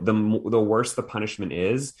so the worse the punishment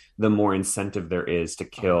is, the more incentive there is to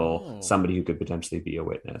kill somebody who could potentially be a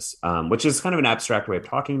witness, which is kind of an abstract way of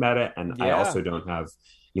talking about it. And I also don't have,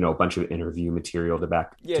 a bunch of interview material to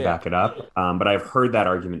back it up. But I've heard that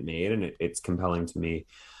argument made, and it's compelling to me.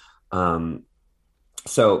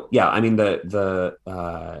 So, yeah, I mean,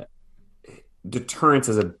 the deterrence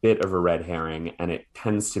is a bit of a red herring, and it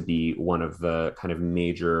tends to be one of the kind of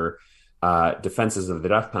major defenses of the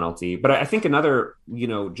death penalty. But I think another,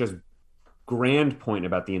 just grand point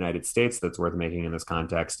about the United States that's worth making in this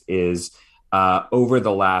context is over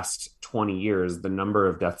the last 20 years, the number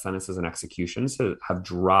of death sentences and executions have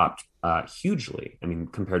dropped hugely. I mean,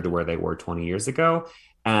 compared to where they were 20 years ago.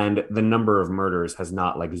 And the number of murders has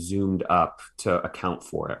not like zoomed up to account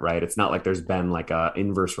for it, right? It's not like there's been like a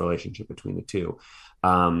inverse relationship between the two.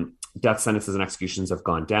 Death sentences and executions have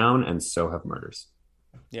gone down, and so have murders.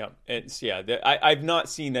 Yeah, I've not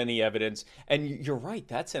seen any evidence, and you're right.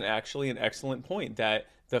 That's actually an excellent point. That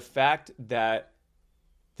the fact that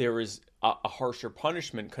there is a harsher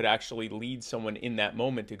punishment could actually lead someone in that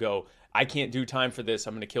moment to go, I can't do time for this.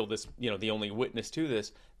 I'm going to kill this, the only witness to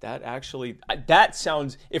this. That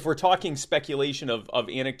sounds, if we're talking speculation of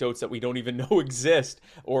anecdotes that we don't even know exist,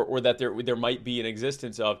 or that there might be an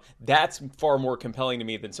existence of, that's far more compelling to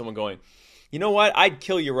me than someone going, you know what, I'd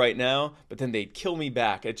kill you right now, but then they'd kill me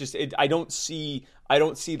back. I don't see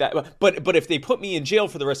that. But if they put me in jail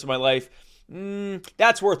for the rest of my life,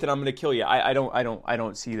 that's worth it. I'm going to kill you. I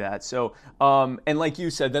don't see that. So, and like you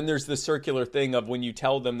said, then there's the circular thing of when you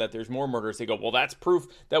tell them that there's more murders, they go, well, that's proof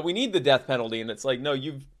that we need the death penalty. And it's like, no,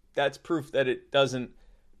 that's proof that it doesn't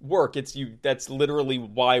work. That's literally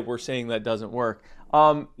why we're saying that doesn't work.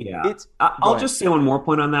 Yeah. I'll just say one more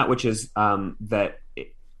point on that, which is, that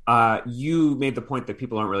you made the point that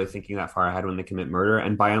people aren't really thinking that far ahead when they commit murder,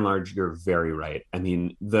 and by and large, you're very right. I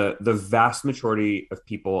mean, the vast majority of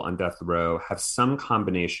people on death row have some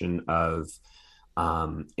combination of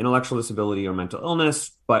intellectual disability or mental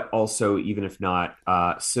illness, but also, even if not,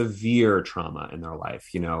 severe trauma in their life.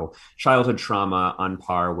 Childhood trauma on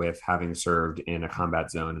par with having served in a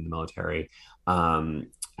combat zone in the military.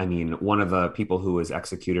 I mean, one of the people who was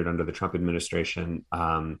executed under the Trump administration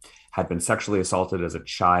had been sexually assaulted as a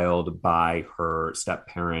child by her step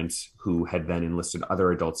parents, who had then enlisted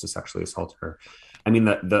other adults to sexually assault her. I mean,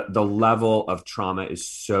 the level of trauma is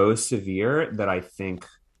so severe that I think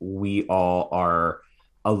we all are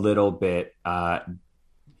a little bit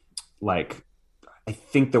I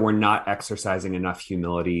think that we're not exercising enough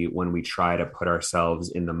humility when we try to put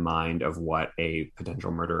ourselves in the mind of what a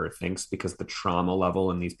potential murderer thinks, because the trauma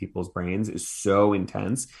level in these people's brains is so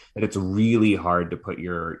intense that it's really hard to put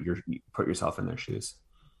yourself in their shoes.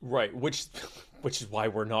 Right, which is why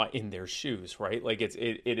we're not in their shoes, right? Like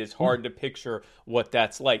it is hard to picture what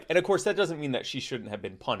that's like. And of course, that doesn't mean that she shouldn't have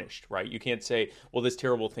been punished, right? You can't say, well, this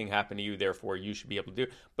terrible thing happened to you, therefore you should be able to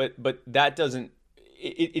do it. But that doesn't.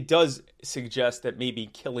 It does suggest that maybe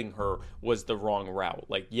killing her was the wrong route.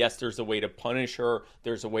 Like, yes, there's a way to punish her.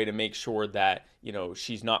 There's a way to make sure that,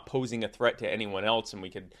 she's not posing a threat to anyone else. And we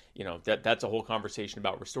could, that's a whole conversation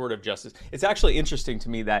about restorative justice. It's actually interesting to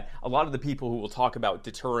me that a lot of the people who will talk about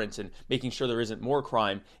deterrence and making sure there isn't more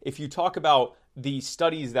crime, if you talk about the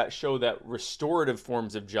studies that show that restorative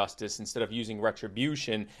forms of justice, instead of using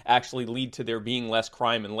retribution, actually lead to there being less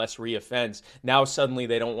crime and less reoffense, now suddenly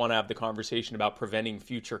they don't want to have the conversation about preventing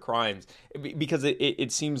future crimes, because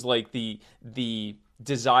it seems like the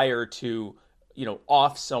desire to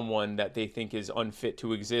off someone that they think is unfit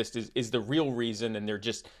to exist is the real reason, and they're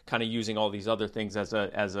just kind of using all these other things as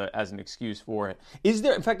an excuse for it. Is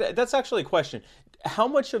there, in fact, that's actually a question. How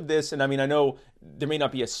much of this, and I mean, I know there may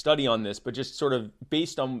not be a study on this, but just sort of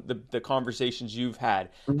based on the conversations you've had,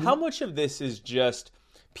 how much of this is just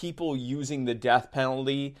people using the death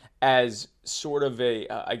penalty as sort of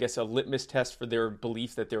I guess, a litmus test for their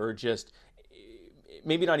belief that there are just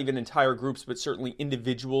maybe not even entire groups, but certainly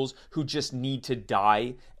individuals who just need to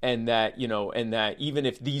die, and that, and that even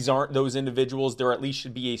if these aren't those individuals, there at least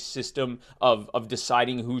should be a system of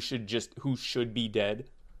deciding who should be dead?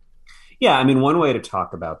 Yeah, I mean, one way to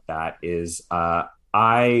talk about that is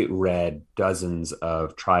I read dozens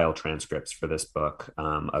of trial transcripts for this book,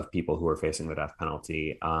 of people who were facing the death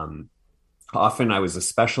penalty. Often I was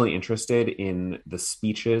especially interested in the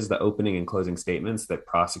speeches, the opening and closing statements that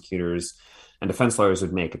prosecutors and defense lawyers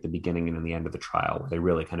would make at the beginning and in the end of the trial, where they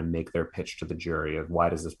really kind of make their pitch to the jury of why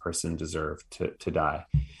does this person deserve to die.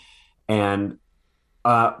 And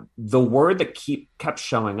the word that kept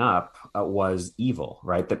showing up was evil,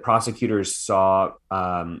 right? That prosecutors saw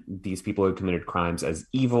these people who committed crimes as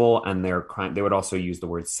evil, and they would also use the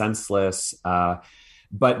word senseless.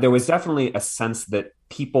 But there was definitely a sense that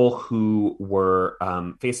people who were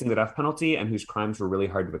facing the death penalty and whose crimes were really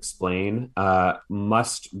hard to explain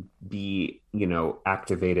must be,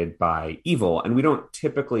 activated by evil. And we don't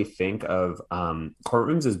typically think of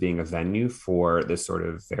courtrooms as being a venue for this sort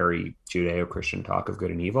of very Judeo-Christian talk of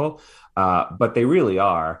good and evil, but they really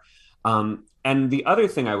are. And the other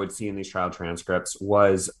thing I would see in these trial transcripts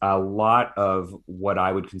was a lot of what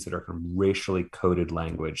I would consider kind of racially coded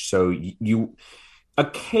language. So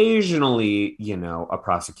Occasionally, a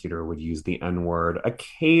prosecutor would use the N word.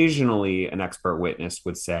 Occasionally, an expert witness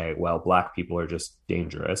would say, well, Black people are just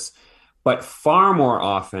dangerous. But far more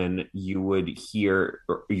often, you would hear,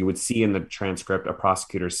 or you would see in the transcript a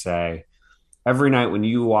prosecutor say, every night when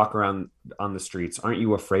you walk around on the streets, aren't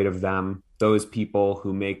you afraid of them? Those people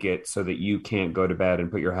who make it so that you can't go to bed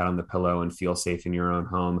and put your head on the pillow and feel safe in your own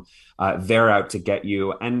home. They're out to get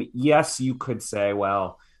you. And yes, you could say,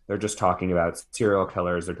 well, they're just talking about serial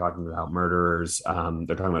killers. They're talking about murderers. They're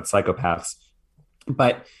talking about psychopaths.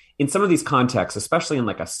 But in some of these contexts, especially in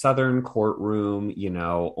like a Southern courtroom,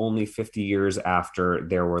 only 50 years after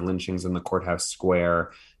there were lynchings in the courthouse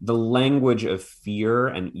square, the language of fear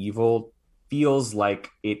and evil feels like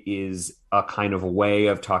it is a kind of way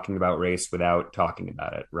of talking about race without talking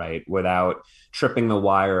about it, right? Without tripping the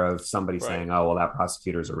wire of somebody saying, oh, well, that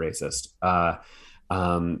prosecutor's a racist.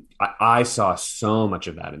 I saw so much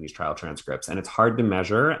of that in these trial transcripts, and it's hard to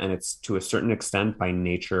measure, and it's to a certain extent by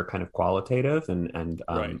nature kind of qualitative and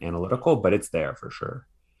analytical, but it's there for sure.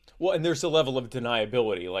 Well, and there's a level of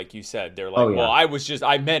deniability, like you said. They're like, Oh, yeah. well,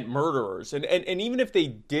 I meant murderers. And even if they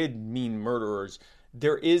did mean murderers,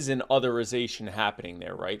 there is an otherization happening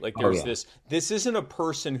there, right? Like there's this isn't a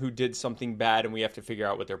person who did something bad and we have to figure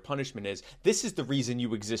out what their punishment is. This is the reason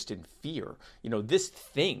you exist in fear. This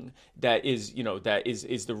thing that is, that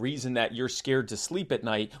is the reason that you're scared to sleep at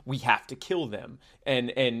night, we have to kill them.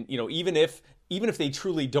 And even if they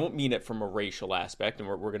truly don't mean it from a racial aspect, and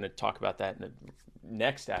we're going to talk about that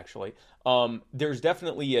next, actually, there's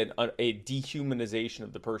definitely a dehumanization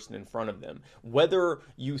of the person in front of them. Whether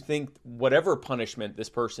you think whatever punishment this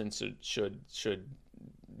person should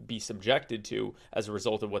be subjected to as a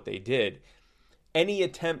result of what they did, any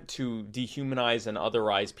attempt to dehumanize and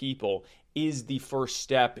otherize people is the first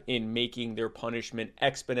step in making their punishment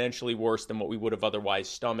exponentially worse than what we would have otherwise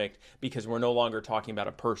stomached, because we're no longer talking about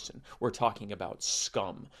a person. We're talking about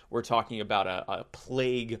scum. We're talking about a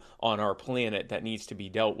plague on our planet that needs to be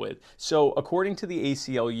dealt with. So according to the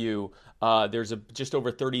ACLU, there's just over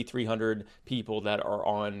 3,300 people that are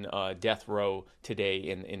on death row today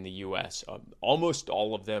in the U.S. Almost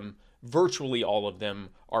all of them, virtually all of them,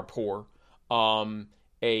 are poor.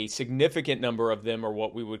 A significant number of them are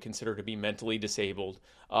what we would consider to be mentally disabled.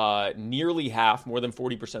 Nearly half, more than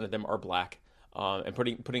 40% of them, are Black. And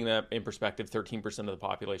putting that in perspective, 13% of the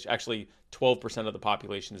population, actually 12% of the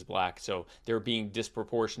population is Black. So they're being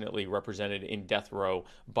disproportionately represented in death row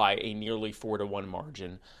by a nearly 4-to-1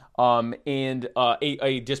 margin. And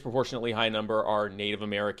a disproportionately high number are Native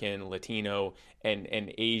American, Latino, and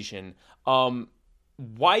Asian.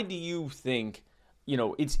 Why do you think...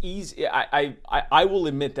 it's easy. I will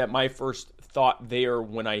admit that my first thought there,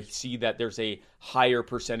 when I see that there's a higher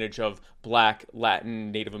percentage of Black,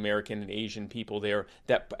 Latin, Native American, and Asian people there,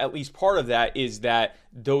 that at least part of that is that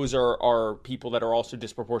those are people that are also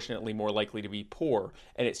disproportionately more likely to be poor.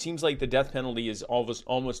 And it seems like the death penalty is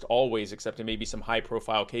almost always, except in maybe some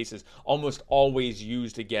high-profile cases, almost always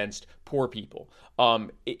used against poor people.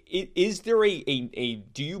 Is there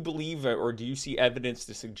do you believe, or do you see evidence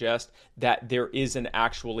to suggest that there is an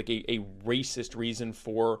actual, like a racist reason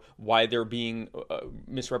for why they're being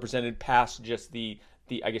misrepresented past just the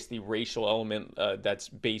I guess the racial element that's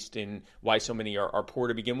based in why so many are poor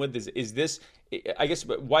to begin with? Is this, I guess,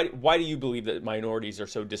 but why do you believe that minorities are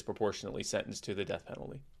so disproportionately sentenced to the death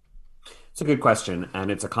penalty? It's a good question, and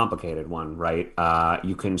it's a complicated one, right?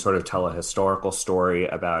 You can sort of tell a historical story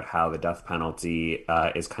about how the death penalty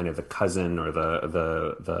is kind of the cousin or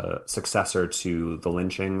the successor to the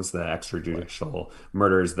lynchings, the extrajudicial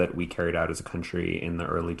murders that we carried out as a country in the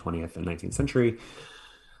early 20th and 19th century.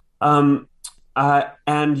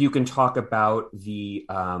 And you can talk about the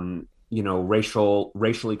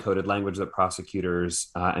racially coded language that prosecutors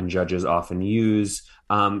and judges often use.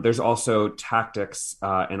 There's also tactics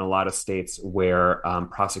in a lot of states where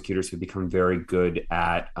prosecutors have become very good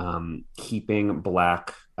at keeping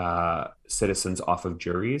Black citizens off of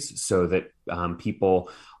juries, so that people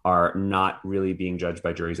are not really being judged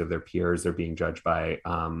by juries of their peers. They're being judged by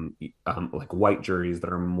like white juries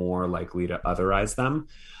that are more likely to otherize them.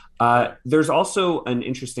 There's also an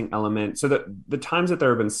interesting element. So the times that there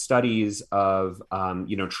have been studies of,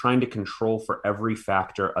 trying to control for every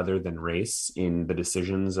factor other than race in the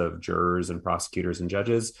decisions of jurors and prosecutors and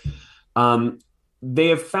judges, they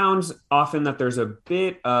have found often that there's a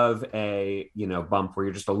bit of a, bump where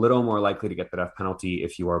you're just a little more likely to get the death penalty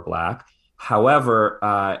if you are Black.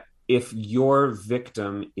 However, if your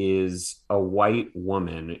victim is a white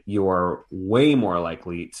woman, you are way more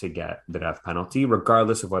likely to get the death penalty,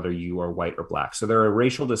 regardless of whether you are white or Black. So there are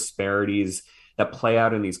racial disparities that play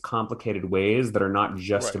out in these complicated ways that are not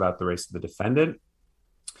just about the race of the defendant,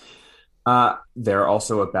 They're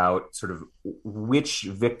also about sort of which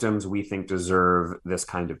victims we think deserve this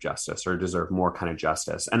kind of justice or deserve more kind of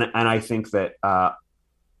justice. And I think that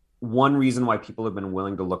one reason why people have been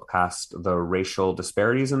willing to look past the racial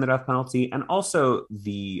disparities in the death penalty and also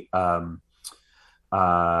the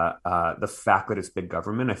fact that it's big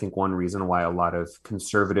government. I think one reason why a lot of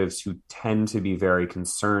conservatives who tend to be very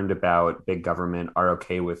concerned about big government are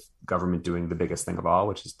okay with government doing the biggest thing of all,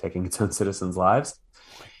 which is taking its own citizens' lives,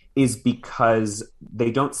 is because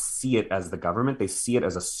they don't see it as the government. They see it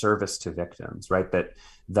as a service to victims, right?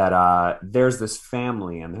 That there's this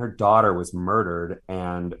family and their daughter was murdered,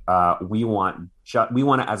 and we want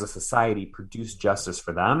to, as a society, produce justice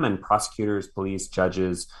for them. And prosecutors, police,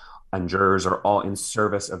 judges, and jurors are all in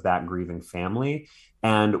service of that grieving family.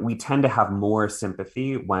 And we tend to have more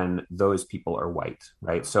sympathy when those people are white,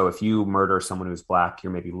 right? So if you murder someone who's Black,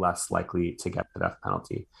 you're maybe less likely to get the death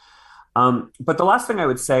penalty. But the last thing I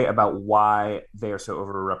would say about why they are so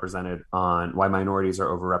overrepresented why minorities are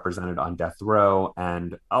overrepresented on death row,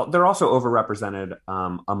 and they're also overrepresented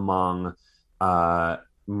among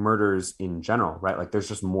murders in general, right? Like there's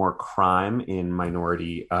just more crime in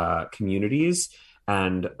minority communities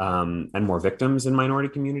and more victims in minority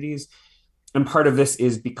communities. And part of this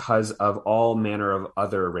is because of all manner of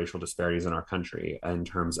other racial disparities in our country in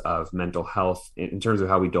terms of mental health, in terms of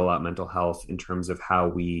how we dole out mental health, in terms of how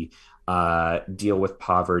we deal with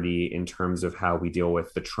poverty, in terms of how we deal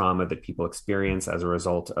with the trauma that people experience as a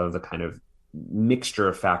result of the kind of mixture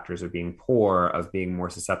of factors of being poor, of being more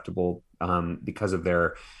susceptible because of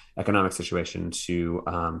their economic situation to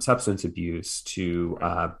substance abuse, to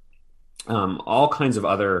all kinds of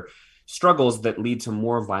other struggles that lead to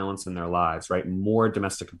more violence in their lives, right? More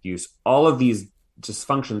domestic abuse. All of these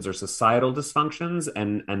dysfunctions are societal dysfunctions,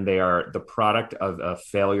 and they are the product of a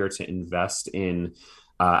failure to invest in,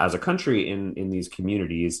 as a country, in these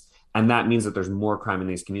communities. And that means that there's more crime in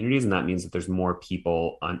these communities, and that means that there's more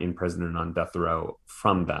people in prison and on death row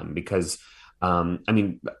from them. Because, I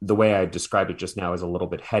mean, the way I described it just now is a little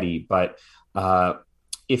bit heady, but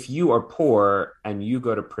if you are poor and you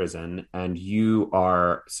go to prison and you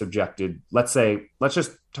are subjected, let's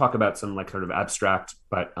just talk about some like sort of abstract,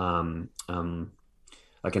 but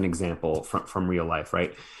like an example from real life,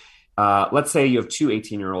 right? Let's say you have two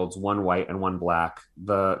 18-year-olds, one white and one Black.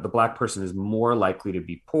 The Black person is more likely to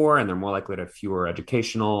be poor, and they're more likely to have fewer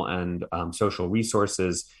educational and social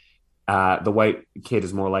resources. The white kid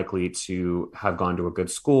is more likely to have gone to a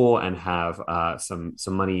good school and have some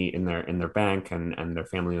money in their bank, and their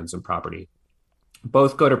family owns some property.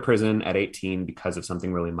 Both go to prison at 18 because of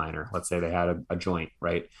something really minor. Let's say they had a joint,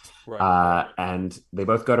 right? Right. And they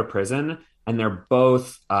both go to prison, and they're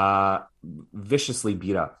both viciously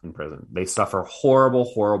beat up in prison. They suffer horrible,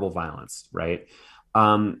 horrible violence, right?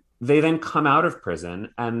 They then come out of prison,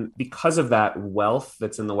 and because of that wealth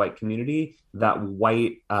that's in the white community, that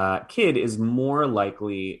white kid is more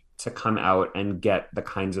likely to come out and get the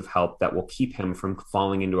kinds of help that will keep him from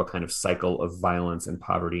falling into a kind of cycle of violence and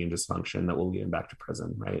poverty and dysfunction that will lead him back to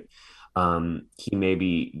prison, right?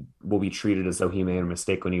 He will be treated as though he made a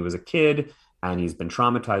mistake when he was a kid, and he's been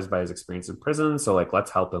traumatized by his experience in prison. So like,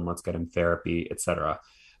 let's help him, let's get him therapy, etc.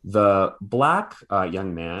 The Black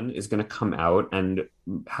young man is going to come out and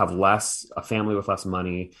have a family with less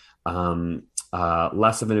money,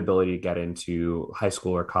 less of an ability to get into high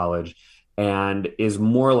school or college, and is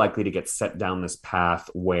more likely to get set down this path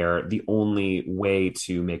where the only way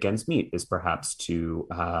to make ends meet is perhaps to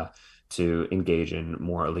engage in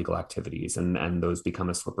more illegal activities, and those become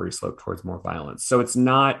a slippery slope towards more violence. So it's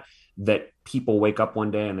not that people wake up one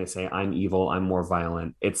day and they say, I'm evil, I'm more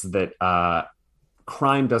violent. It's that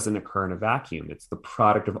crime doesn't occur in a vacuum. It's the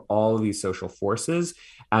product of all of these social forces.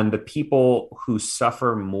 And the people who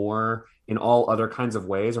suffer more in all other kinds of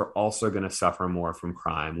ways are also going to suffer more from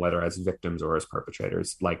crime, whether as victims or as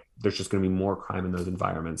perpetrators. Like there's just going to be more crime in those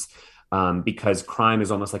environments because crime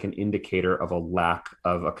is almost like an indicator of a lack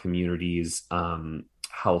of a community's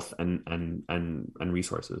health and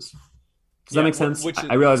resources. Does that make sense?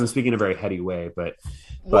 I realize I'm speaking in a very heady way, but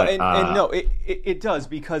no, it does,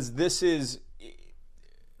 because this is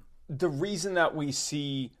the reason that we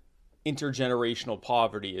see intergenerational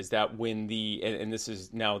poverty is that when and this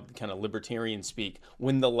is now kind of libertarian speak,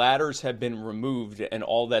 when the ladders have been removed and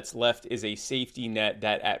all that's left is a safety net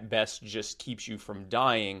that at best just keeps you from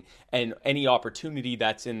dying, and any opportunity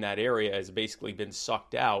that's in that area has basically been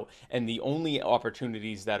sucked out, and the only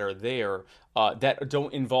opportunities that are there that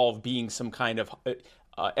don't involve being some kind of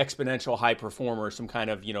exponential high performer, some kind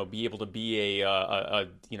of, be able to be a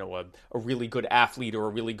really good athlete or a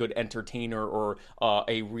really good entertainer or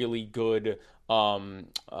a really good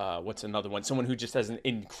what's another one? Someone who just has an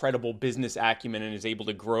incredible business acumen and is able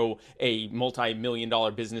to grow a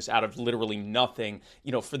multi-million-dollar business out of literally nothing.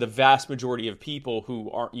 For the vast majority of people who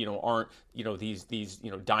aren't these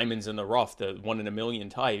diamonds in the rough, the 1 in a million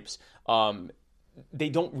types. They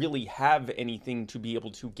don't really have anything to be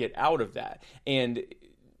able to get out of that. And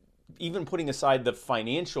even putting aside the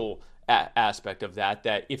financial aspect of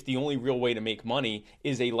that if the only real way to make money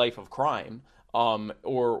is a life of crime,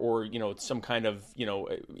 or some kind of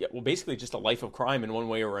basically just a life of crime in one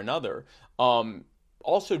way or another.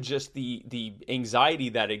 Also just the anxiety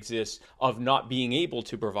that exists of not being able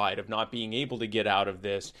to provide, of not being able to get out of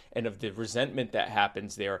this, and of the resentment that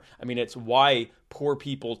happens there. I mean, it's why poor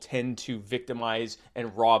people tend to victimize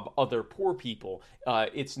and rob other poor people.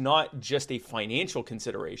 It's not just a financial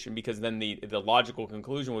consideration, because then the logical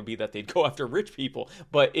conclusion would be that they'd go after rich people.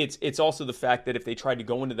 But it's also the fact that if they tried to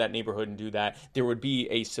go into that neighborhood and do that, there would be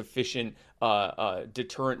a sufficient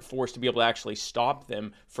deterrent force to be able to actually stop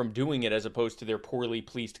them from doing it, as opposed to their poorly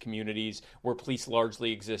policed communities where police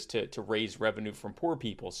largely exist to raise revenue from poor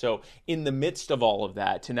people. So in the midst of all of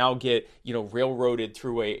that, to now get railroaded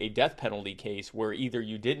through a death penalty case where either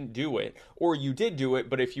you didn't do it or you did do it,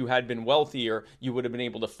 but if you had been wealthier, you would have been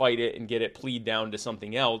able to fight it and get it plead down to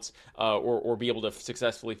something else, or be able to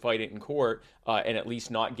successfully fight it in court, and at least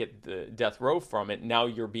not get the death row from it. Now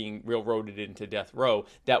you're being railroaded into death row.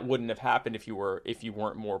 That wouldn't have happened if you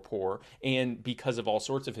weren't more poor. And because of all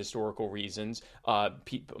sorts of historical reasons,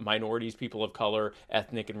 minorities, people of color,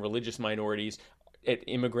 ethnic and religious minorities,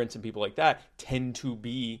 immigrants and people like that tend to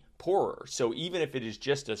be poorer. So even if it is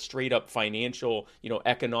just a straight up financial,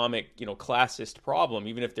 economic, classist problem,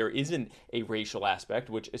 even if there isn't a racial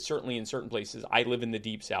aspect, which is certainly in certain places, I live in the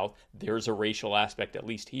Deep South, there's a racial aspect, at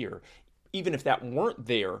least here. Even if that weren't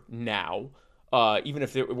there now, even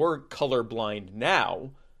if we're colorblind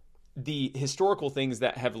now, the historical things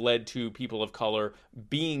that have led to people of color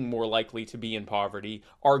being more likely to be in poverty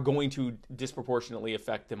are going to disproportionately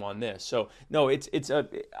affect them on this. So no, this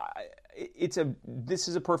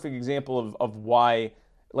is a perfect example of why,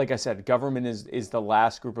 like I said, government is the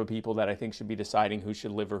last group of people that I think should be deciding who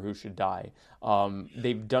should live or who should die.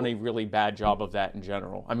 They've done a really bad job of that in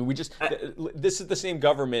general. I mean, this is the same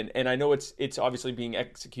government, and I know it's obviously being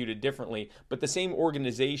executed differently, but the same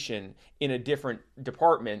organization in a different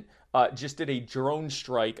department just did a drone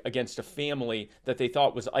strike against a family that they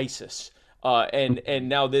thought was ISIS. And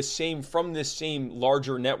now from this same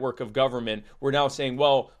larger network of government, we're now saying,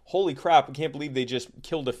 well, holy crap, I can't believe they just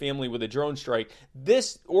killed a family with a drone strike.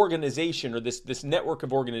 This organization, or this network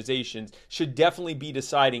of organizations, should definitely be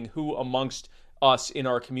deciding who amongst us in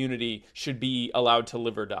our community should be allowed to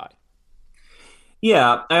live or die.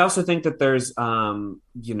 Yeah, I also think that there's,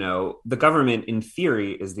 the government in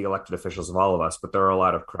theory is the elected officials of all of us, but there are a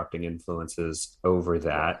lot of corrupting influences over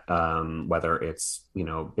that, whether it's,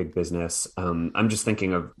 big business. I'm just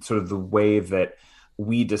thinking of sort of the way that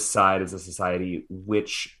we decide as a society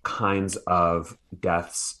which kinds of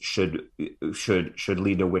deaths should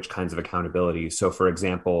lead to which kinds of accountability. So, for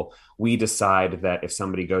example, we decide that if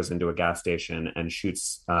somebody goes into a gas station and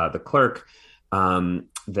shoots the clerk,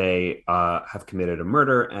 they have committed a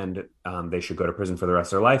murder, and they should go to prison for the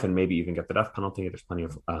rest of their life and maybe even get the death penalty. There's plenty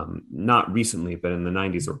of, not recently, but in the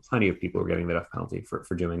 90s, there were plenty of people who were getting the death penalty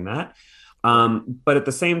for doing that. But at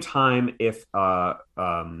the same time, if,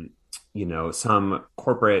 some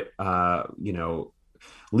corporate,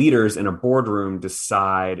 leaders in a boardroom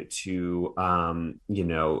decide to,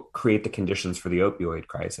 create the conditions for the opioid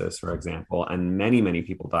crisis, for example, and many, many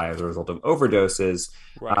people die as a result of overdoses.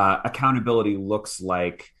 Right. Accountability looks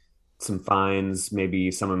like some fines, maybe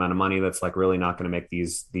some amount of money that's like really not going to make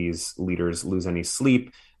these leaders lose any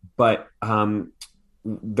sleep, but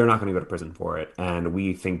they're not going to go to prison for it. And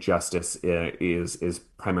we think justice is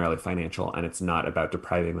primarily financial, and it's not about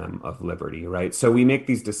depriving them of liberty, right? So we make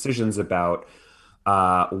these decisions about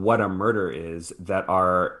what a murder is that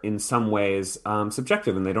are in some ways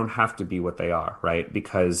subjective, and they don't have to be what they are, right?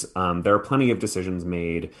 Because there are plenty of decisions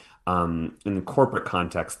made in the corporate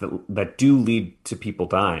context that do lead to people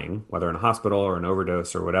dying, whether in a hospital or an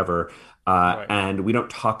overdose or whatever. Right. And we don't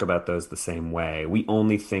talk about those the same way. We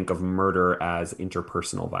only think of murder as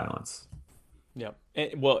interpersonal violence. Yeah.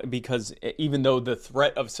 Well, because even though the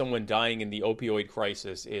threat of someone dying in the opioid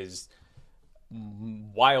crisis is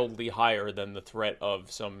wildly higher than the threat of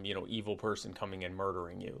some, evil person coming and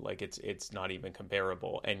murdering you, like it's not even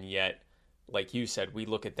comparable. And yet like you said, we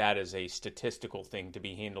look at that as a statistical thing to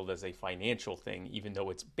be handled as a financial thing, even though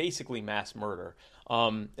it's basically mass murder.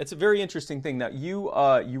 It's a very interesting thing. Now, you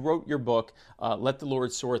wrote your book, "Let the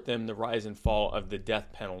Lord Sort Them: The Rise and Fall of the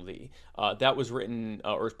Death Penalty." That was written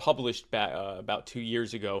or published back, about 2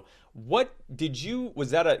 years ago. Was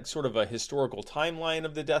that a sort of a historical timeline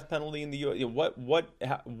of the death penalty in the U.S.?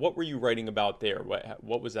 What were you writing about there?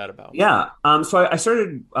 What was that about? Yeah. So I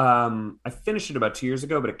started, I finished it about 2 years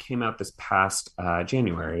ago, but it came out this past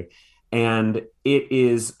January. And it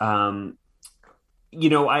is, in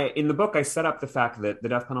the book, I set up the fact that the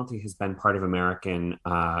death penalty has been part of American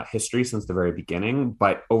history since the very beginning.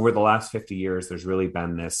 But over the last 50 years, there's really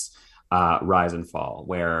been this rise and fall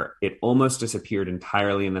where it almost disappeared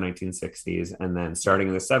entirely in the 1960s. And then starting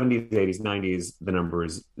in the 70s, 80s, 90s, the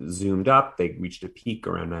numbers zoomed up. They reached a peak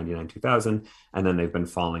around 99, 2000, and then they've been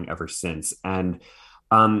falling ever since. And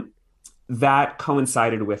that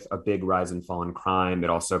coincided with a big rise and fall in crime. It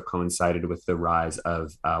also coincided with the rise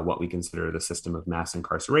of what we consider the system of mass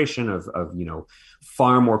incarceration, of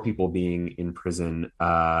far more people being in prison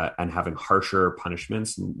and having harsher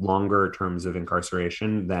punishments, longer terms of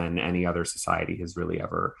incarceration than any other society has really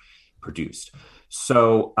ever produced.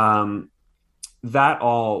 So that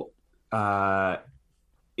all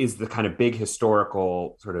is the kind of big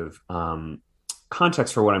historical sort of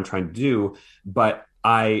context for what I'm trying to do. But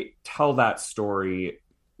I tell that story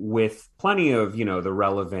with plenty of, the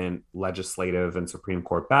relevant legislative and Supreme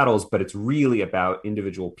Court battles, but it's really about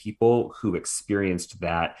individual people who experienced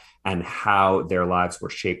that and how their lives were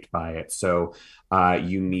shaped by it. So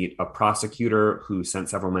you meet a prosecutor who sent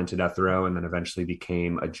several men to death row and then eventually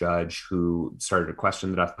became a judge who started to question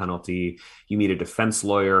the death penalty. You meet a defense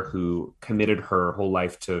lawyer who committed her whole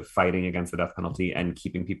life to fighting against the death penalty and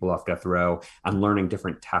keeping people off death row and learning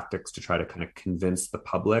different tactics to try to kind of convince the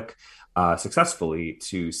public successfully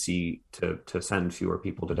to send fewer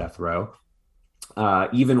people to death row,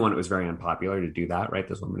 even when it was very unpopular to do that, right?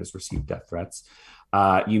 This woman has received death threats.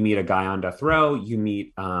 You meet a guy on death row. You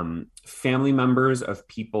meet family members of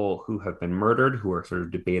people who have been murdered, who are sort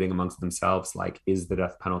of debating amongst themselves, like, is the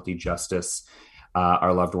death penalty justice?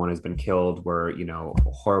 Our loved one has been killed. We're,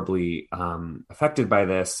 horribly affected by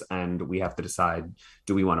this, and we have to decide,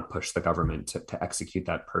 do we want to push the government to execute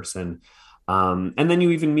that person? And then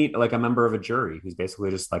you even meet like a member of a jury who's basically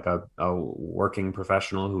just like a working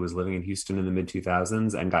professional who was living in Houston in the mid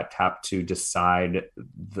 2000s and got tapped to decide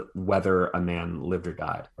whether a man lived or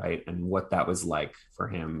died, right? And what that was like for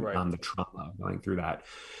him, right. The trauma of going through that.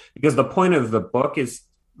 Because the point of the book is,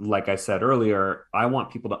 like I said earlier, I want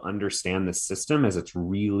people to understand the system as it's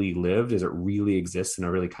really lived, as it really exists in a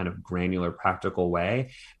really kind of granular, practical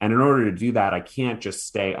way. And in order to do that, I can't just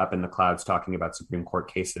stay up in the clouds talking about Supreme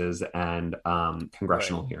Court cases and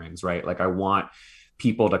congressional hearings, right? Like I want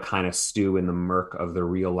people to kind of stew in the murk of the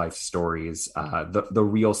real life stories, the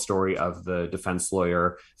real story of the defense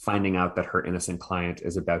lawyer finding out that her innocent client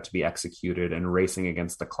is about to be executed and racing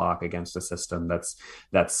against the clock against a system that's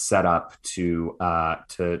set up to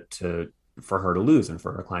for her to lose and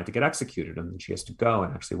for her client to get executed, and then she has to go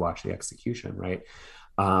and actually watch the execution, right?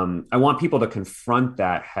 I want people to confront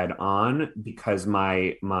that head on, because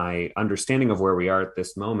my understanding of where we are at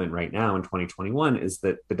this moment right now in 2021 is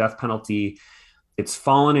that the death penalty, it's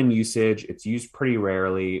fallen in usage. It's used pretty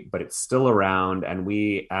rarely, but it's still around. And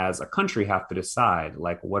we as a country have to decide,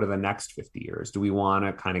 like, what are the next 50 years? Do we want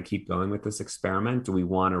to kind of keep going with this experiment? Do we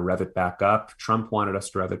want to rev it back up? Trump wanted us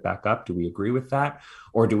to rev it back up. Do we agree with that?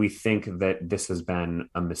 Or do we think that this has been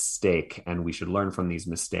a mistake and we should learn from these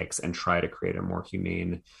mistakes and try to create a more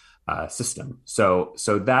humane system? So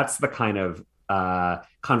that's the kind of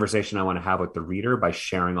conversation I want to have with the reader by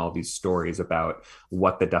sharing all these stories about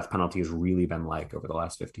what the death penalty has really been like over the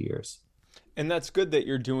last 50 years. And that's good that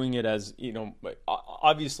you're doing it as,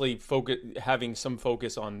 obviously having some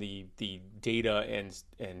focus on the data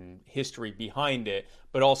and history behind it,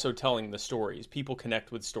 but also telling the stories. People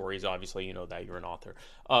connect with stories, obviously, that you're an author,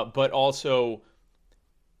 but also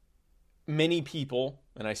many people,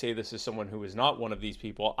 and I say this as someone who is not one of these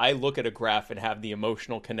people, I look at a graph and have the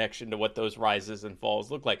emotional connection to what those rises and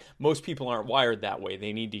falls look like. Most people aren't wired that way.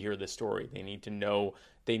 They need to hear the story. They need to know,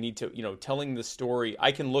 telling the story.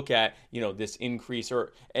 I can look at, this increase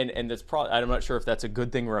and that's probably, I'm not sure if that's a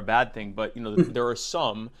good thing or a bad thing, but, there are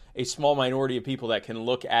a small minority of people that can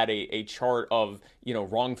look at a chart of,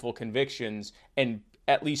 wrongful convictions and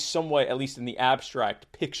at least somewhat, at least in the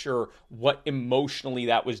abstract, picture what emotionally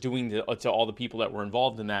that was doing to all the people that were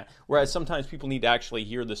involved in that. Whereas sometimes people need to actually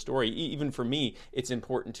hear the story. Even for me, it's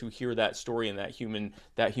important to hear that story and that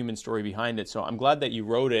human story behind it. So I'm glad that you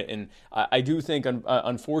wrote it. And I do think,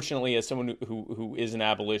 unfortunately, as someone who is an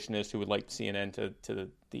abolitionist who would like to see an end to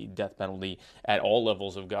the death penalty at all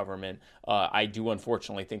levels of government, I do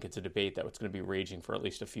unfortunately think it's a debate that's going to be raging for at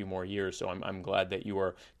least a few more years. So I'm glad that you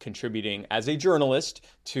are contributing as a journalist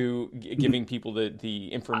to giving people the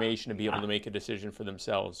information to be able to make a decision for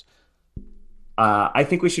themselves. I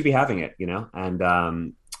think we should be having it,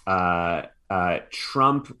 and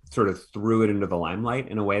Trump sort of threw it into the limelight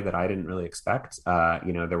in a way that I didn't really expect.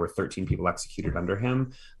 There were 13 people executed under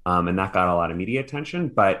him, and that got a lot of media attention.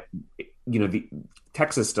 But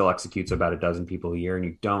Texas still executes about a dozen people a year, and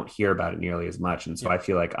you don't hear about it nearly as much. And so I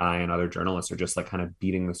feel like I and other journalists are just like kind of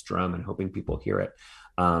beating this drum and hoping people hear it,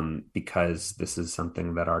 because this is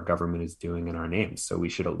something that our government is doing in our names. So we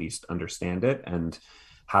should at least understand it and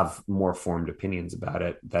have more formed opinions about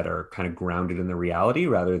it that are kind of grounded in the reality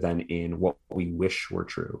rather than in what we wish were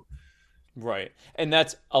true. Right. And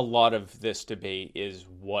that's a lot of this debate is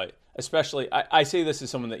what, especially, I say this as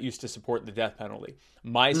someone that used to support the death penalty.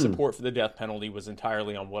 My support for the death penalty was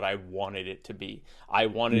entirely on what I wanted it to be. I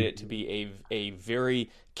wanted it to be a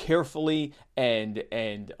very carefully and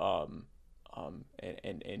an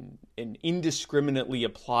indiscriminately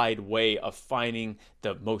applied way of finding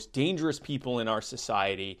the most dangerous people in our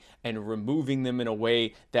society and removing them in a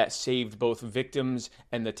way that saved both victims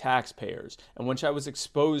and the taxpayers. And once I was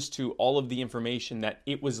exposed to all of the information that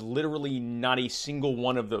it was literally not a single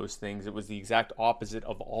one of those things, it was the exact opposite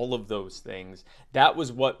of all of those things, that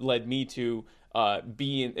was what led me to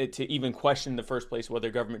to even question in the first place whether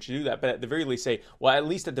government should do that. But at the very least say, well,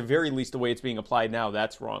 at the very least, the way it's being applied now,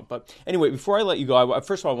 that's wrong. But anyway, before I let you go,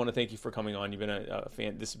 first of all, I want to thank you for coming on. You've been a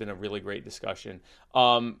fan. This has been a really great discussion.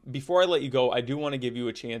 Before I let you go, I do want to give you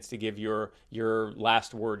a chance to give your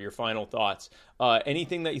last word, your final thoughts.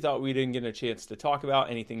 Anything that you thought we didn't get a chance to talk about,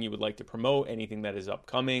 anything you would like to promote, anything that is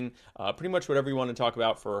upcoming, pretty much whatever you want to talk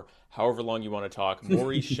about for however long you want to talk.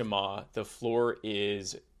 Maurice Chammah, the floor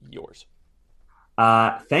is yours.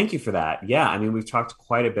 Thank you for that. Yeah, I mean, we've talked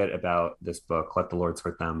quite a bit about this book, Let the Lord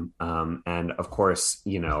Sort Them. And of course,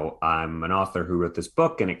 I'm an author who wrote this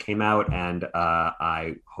book and it came out, and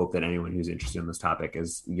I hope that anyone who's interested in this topic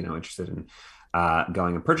is, interested in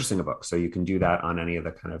going and purchasing a book. So you can do that on any of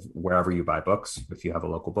the kind of wherever you buy books. If you have a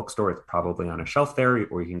local bookstore, it's probably on a shelf there,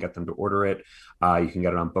 or you can get them to order it. You can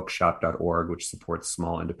get it on bookshop.org, which supports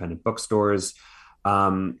small independent bookstores.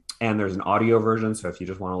 And there's an audio version. So if you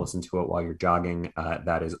just want to listen to it while you're jogging,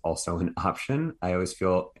 that is also an option. I always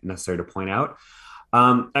feel necessary to point out.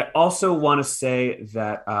 I also want to say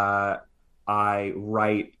that I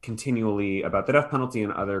write continually about the death penalty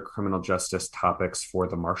and other criminal justice topics for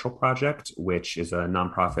the Marshall Project, which is a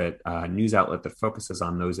nonprofit news outlet that focuses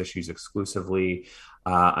on those issues exclusively.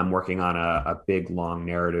 I'm working on a big, long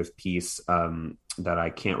narrative piece that I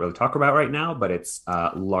can't really talk about right now, but it's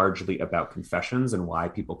largely about confessions and why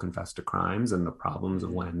people confess to crimes and the problems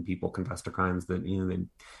of when people confess to crimes that they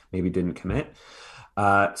maybe didn't commit.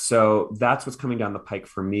 So that's what's coming down the pike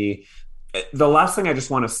for me. The last thing I just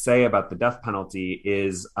want to say about the death penalty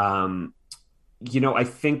is, I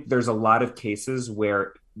think there's a lot of cases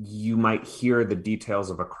where you might hear the details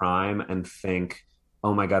of a crime and think,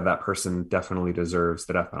 oh my God, that person definitely deserves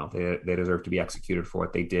the death penalty. They deserve to be executed for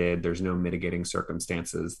what they did. There's no mitigating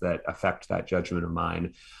circumstances that affect that judgment of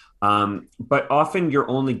mine. But often you're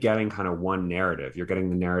only getting kind of one narrative. You're getting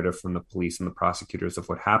the narrative from the police and the prosecutors of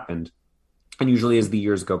what happened. And usually as the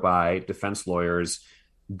years go by, defense lawyers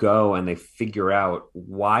go and they figure out,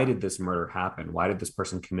 why did this murder happen? Why did this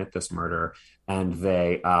person commit this murder? And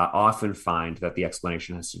they often find that the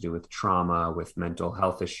explanation has to do with trauma, with mental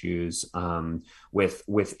health issues,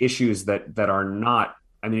 with issues that are not,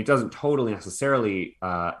 I mean, it doesn't totally necessarily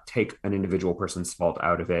take an individual person's fault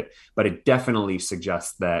out of it, but it definitely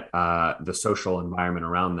suggests that the social environment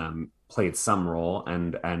around them played some role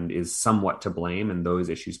and is somewhat to blame, and those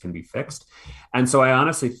issues can be fixed. And so I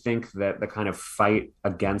honestly think that the kind of fight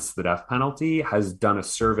against the death penalty has done a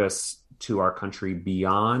service to our country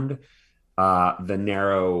beyond the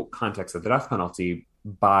narrow context of the death penalty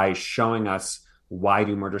by showing us, why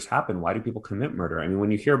do murders happen? Why do people commit murder? I mean,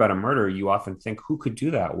 when you hear about a murder, you often think, who could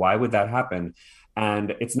do that? Why would that happen?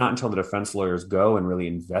 And it's not until the defense lawyers go and really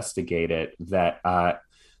investigate it that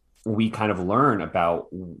we kind of learn about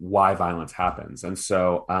why violence happens. And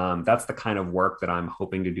so that's the kind of work that I'm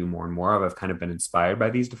hoping to do more and more of. I've kind of been inspired by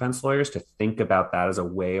these defense lawyers to think about that as a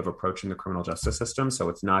way of approaching the criminal justice system. So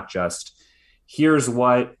it's not just, here's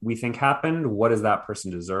what we think happened. What does that person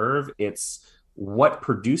deserve? It's what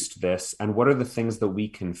produced this and what are the things that we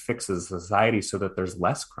can fix as a society so that there's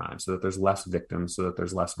less crime, so that there's less victims, so that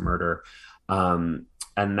there's less murder.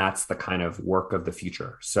 And that's the kind of work of the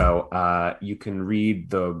future. So you can read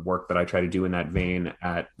the work that I try to do in that vein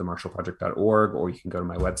at themarshallproject.org, or you can go to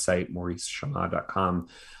my website, mauricechamah.com.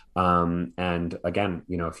 And again,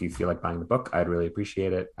 if you feel like buying the book, I'd really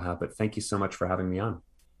appreciate it. But thank you so much for having me on.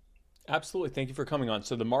 Absolutely. Thank you for coming on.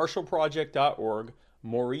 So themarshallproject.org,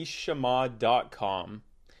 mauricechamah.com,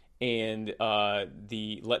 and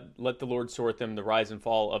the Let the Lord Sort Them, The Rise and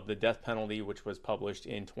Fall of the Death Penalty, which was published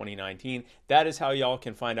in 2019. That is how y'all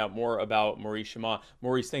can find out more about Maurice Chammah.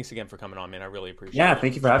 Maurice, thanks again for coming on, man. I really appreciate it. Yeah,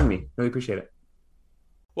 thank you for having me. Really appreciate it.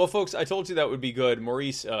 Well, folks, I told you that would be good.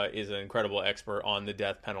 Maurice is an incredible expert on the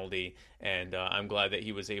death penalty, and I'm glad that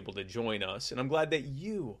he was able to join us, and I'm glad that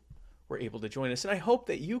you were able to join us, and I hope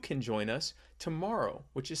that you can join us tomorrow,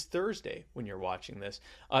 which is Thursday when you're watching this.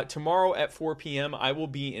 Tomorrow at 4 p.m., I will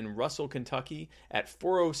be in Russell, Kentucky at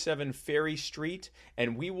 407 Ferry Street,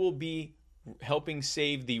 and we will be helping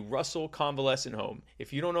save the Russell Convalescent Home.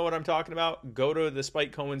 If you don't know what I'm talking about, go to the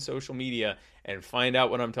Spike Cohen social media and find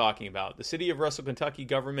out what I'm talking about. The city of Russell, Kentucky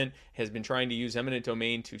government has been trying to use eminent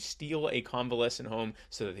domain to steal a convalescent home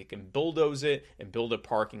so that they can bulldoze it and build a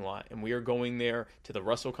parking lot. And we are going there to the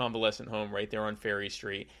Russell Convalescent Home right there on Ferry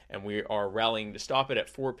Street, and we are rallying to stop it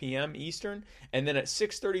at 4 p.m. Eastern. And then at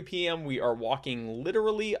 6:30 p.m., we are walking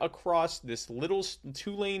literally across this little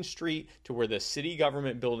 2-lane street to where the city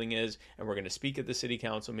government building is, and we're going to speak at the city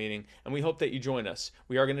council meeting, and we hope that you join us.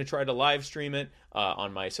 We are going to try to live stream it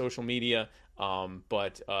on my social media.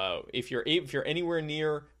 But if you're anywhere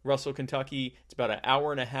near Russell, Kentucky, it's about an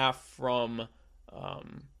hour and a half from,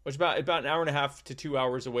 it's about an hour and a half to 2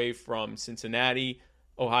 hours away from Cincinnati,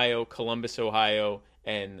 Ohio, Columbus, Ohio,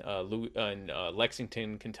 and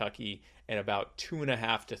Lexington, Kentucky, and about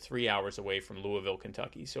 2.5 to 3 hours away from Louisville,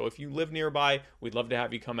 Kentucky. So if you live nearby, we'd love to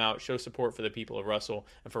have you come out, show support for the people of Russell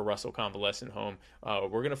and for Russell Convalescent Home. We're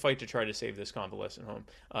going to fight to try to save this convalescent home.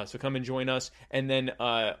 So come and join us. And then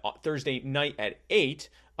Thursday night at 8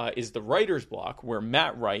 is the Writer's Block, where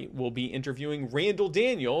Matt Wright will be interviewing Randall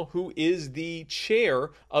Daniel, who is the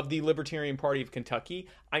chair of the Libertarian Party of Kentucky.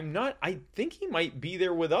 I think he might be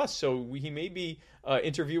there with us, so he may be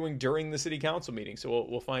interviewing during the city council meeting, so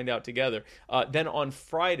we'll find out together. Then on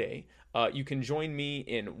Friday, you can join me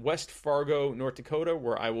in West Fargo, North Dakota,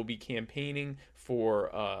 where I will be campaigning for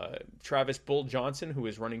Travis Bull Johnson, who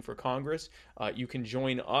is running for Congress. You can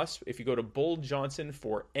join us if you go to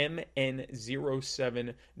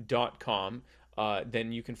bulljohnson4mn07.com.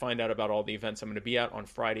 Then you can find out about all the events I'm going to be at on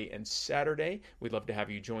Friday and Saturday. We'd love to have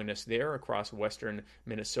you join us there across western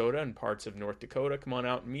Minnesota and parts of North Dakota. Come on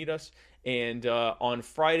out and meet us. And on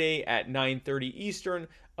Friday at 9:30 Eastern,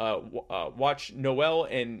 watch Noel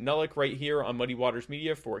and Nullick right here on Muddy Waters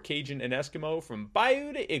Media for Cajun and Eskimo from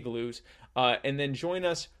Bayou to Igloos. And then join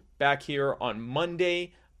us back here on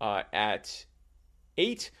Monday at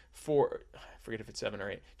 8 for... I forget if it's 7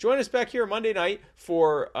 or 8. Join us back here Monday night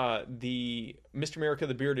for the Mr. America,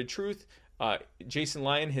 the Bearded Truth. Jason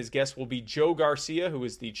Lyon, his guest will be Joe Garcia, who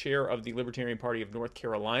is the chair of the Libertarian Party of North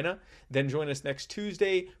Carolina. Then join us next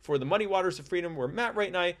Tuesday for the Muddy Waters of Freedom, where Matt Wright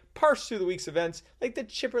and I parse through the week's events like the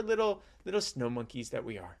chipper little snow monkeys that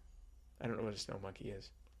we are. I don't know what a snow monkey is.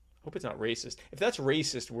 Hope it's not racist. If that's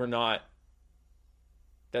racist, we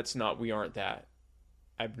aren't that.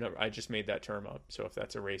 I just made that term up. So if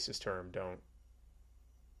that's a racist term, don't.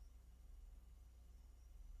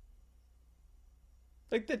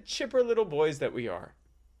 Like the chipper little boys that we are.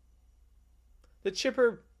 The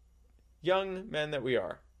chipper young men that we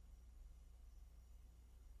are.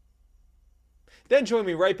 Then join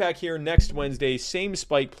me right back here next Wednesday, same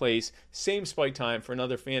Spike place, same Spike time for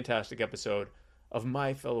another fantastic episode of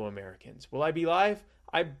My Fellow Americans. Will I be live?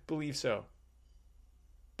 I believe so.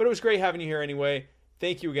 But it was great having you here anyway.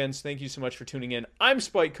 Thank you again. Thank you so much for tuning in. I'm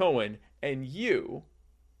Spike Cohen, and you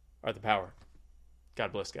are the power.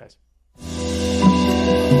 God bless, guys.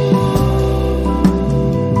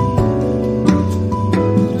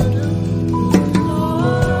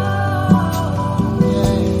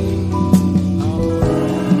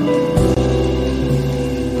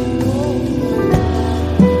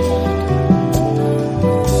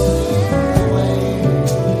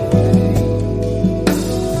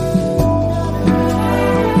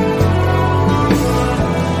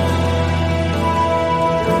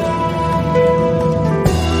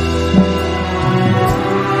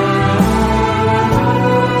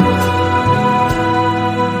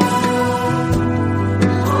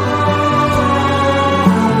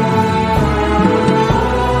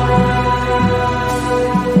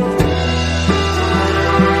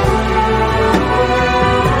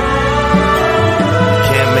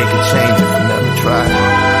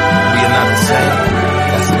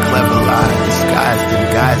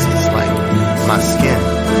 my skin,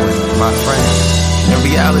 my friend. In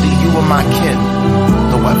reality, you are my kin,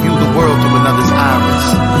 though I view the world through another's iris.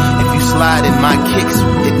 If you slide in my kicks,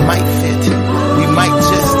 it might fit. We might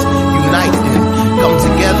just unite and come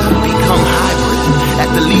together, become hybrid, at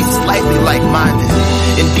the least slightly like-minded.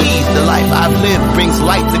 Indeed, the life I've lived brings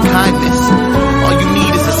light to kindness. All you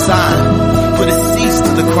need is a sign. Put a cease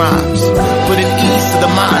to the crimes. Put an ease to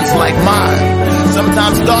the minds like mine.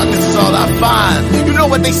 Sometimes darkness is all I find. You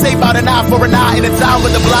know what they say about an eye for an eye in a time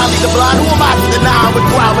when the blind lead the blind. Who am I to deny I would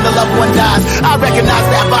cry when a loved one dies? I recognize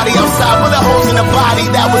that body outside with the holes in the body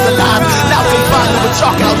that was alive. Now confined to a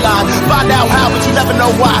chalk outline. Find out how, but you never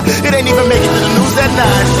know why. It ain't even make it to the news at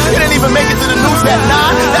 9. It ain't even make it to the news at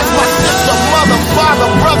 9. That's my sister, mother, father,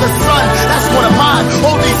 brother, son. That's one of mine.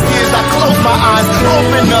 All these years I close my eyes,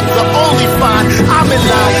 open up to only find I'm in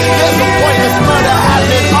line. There's a pointless murder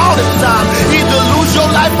happening all the time. Either lose your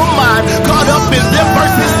life or mine, caught up in them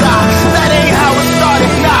versus I. That ain't how it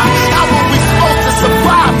started, nah. How were we supposed to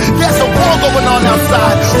survive? There's a war going on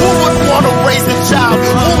outside. Who would want to raise a child?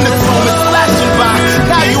 Whom the tomb is flashing by.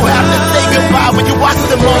 Now you have to say goodbye when you watch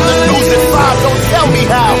them on the news at 5. Don't tell me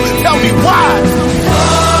how, tell me why.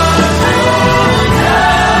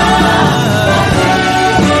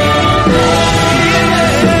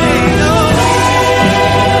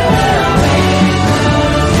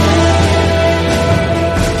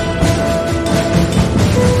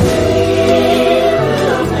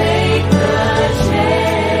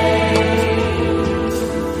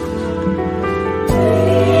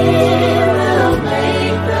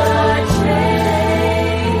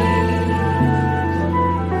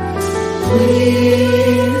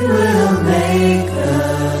 We will make the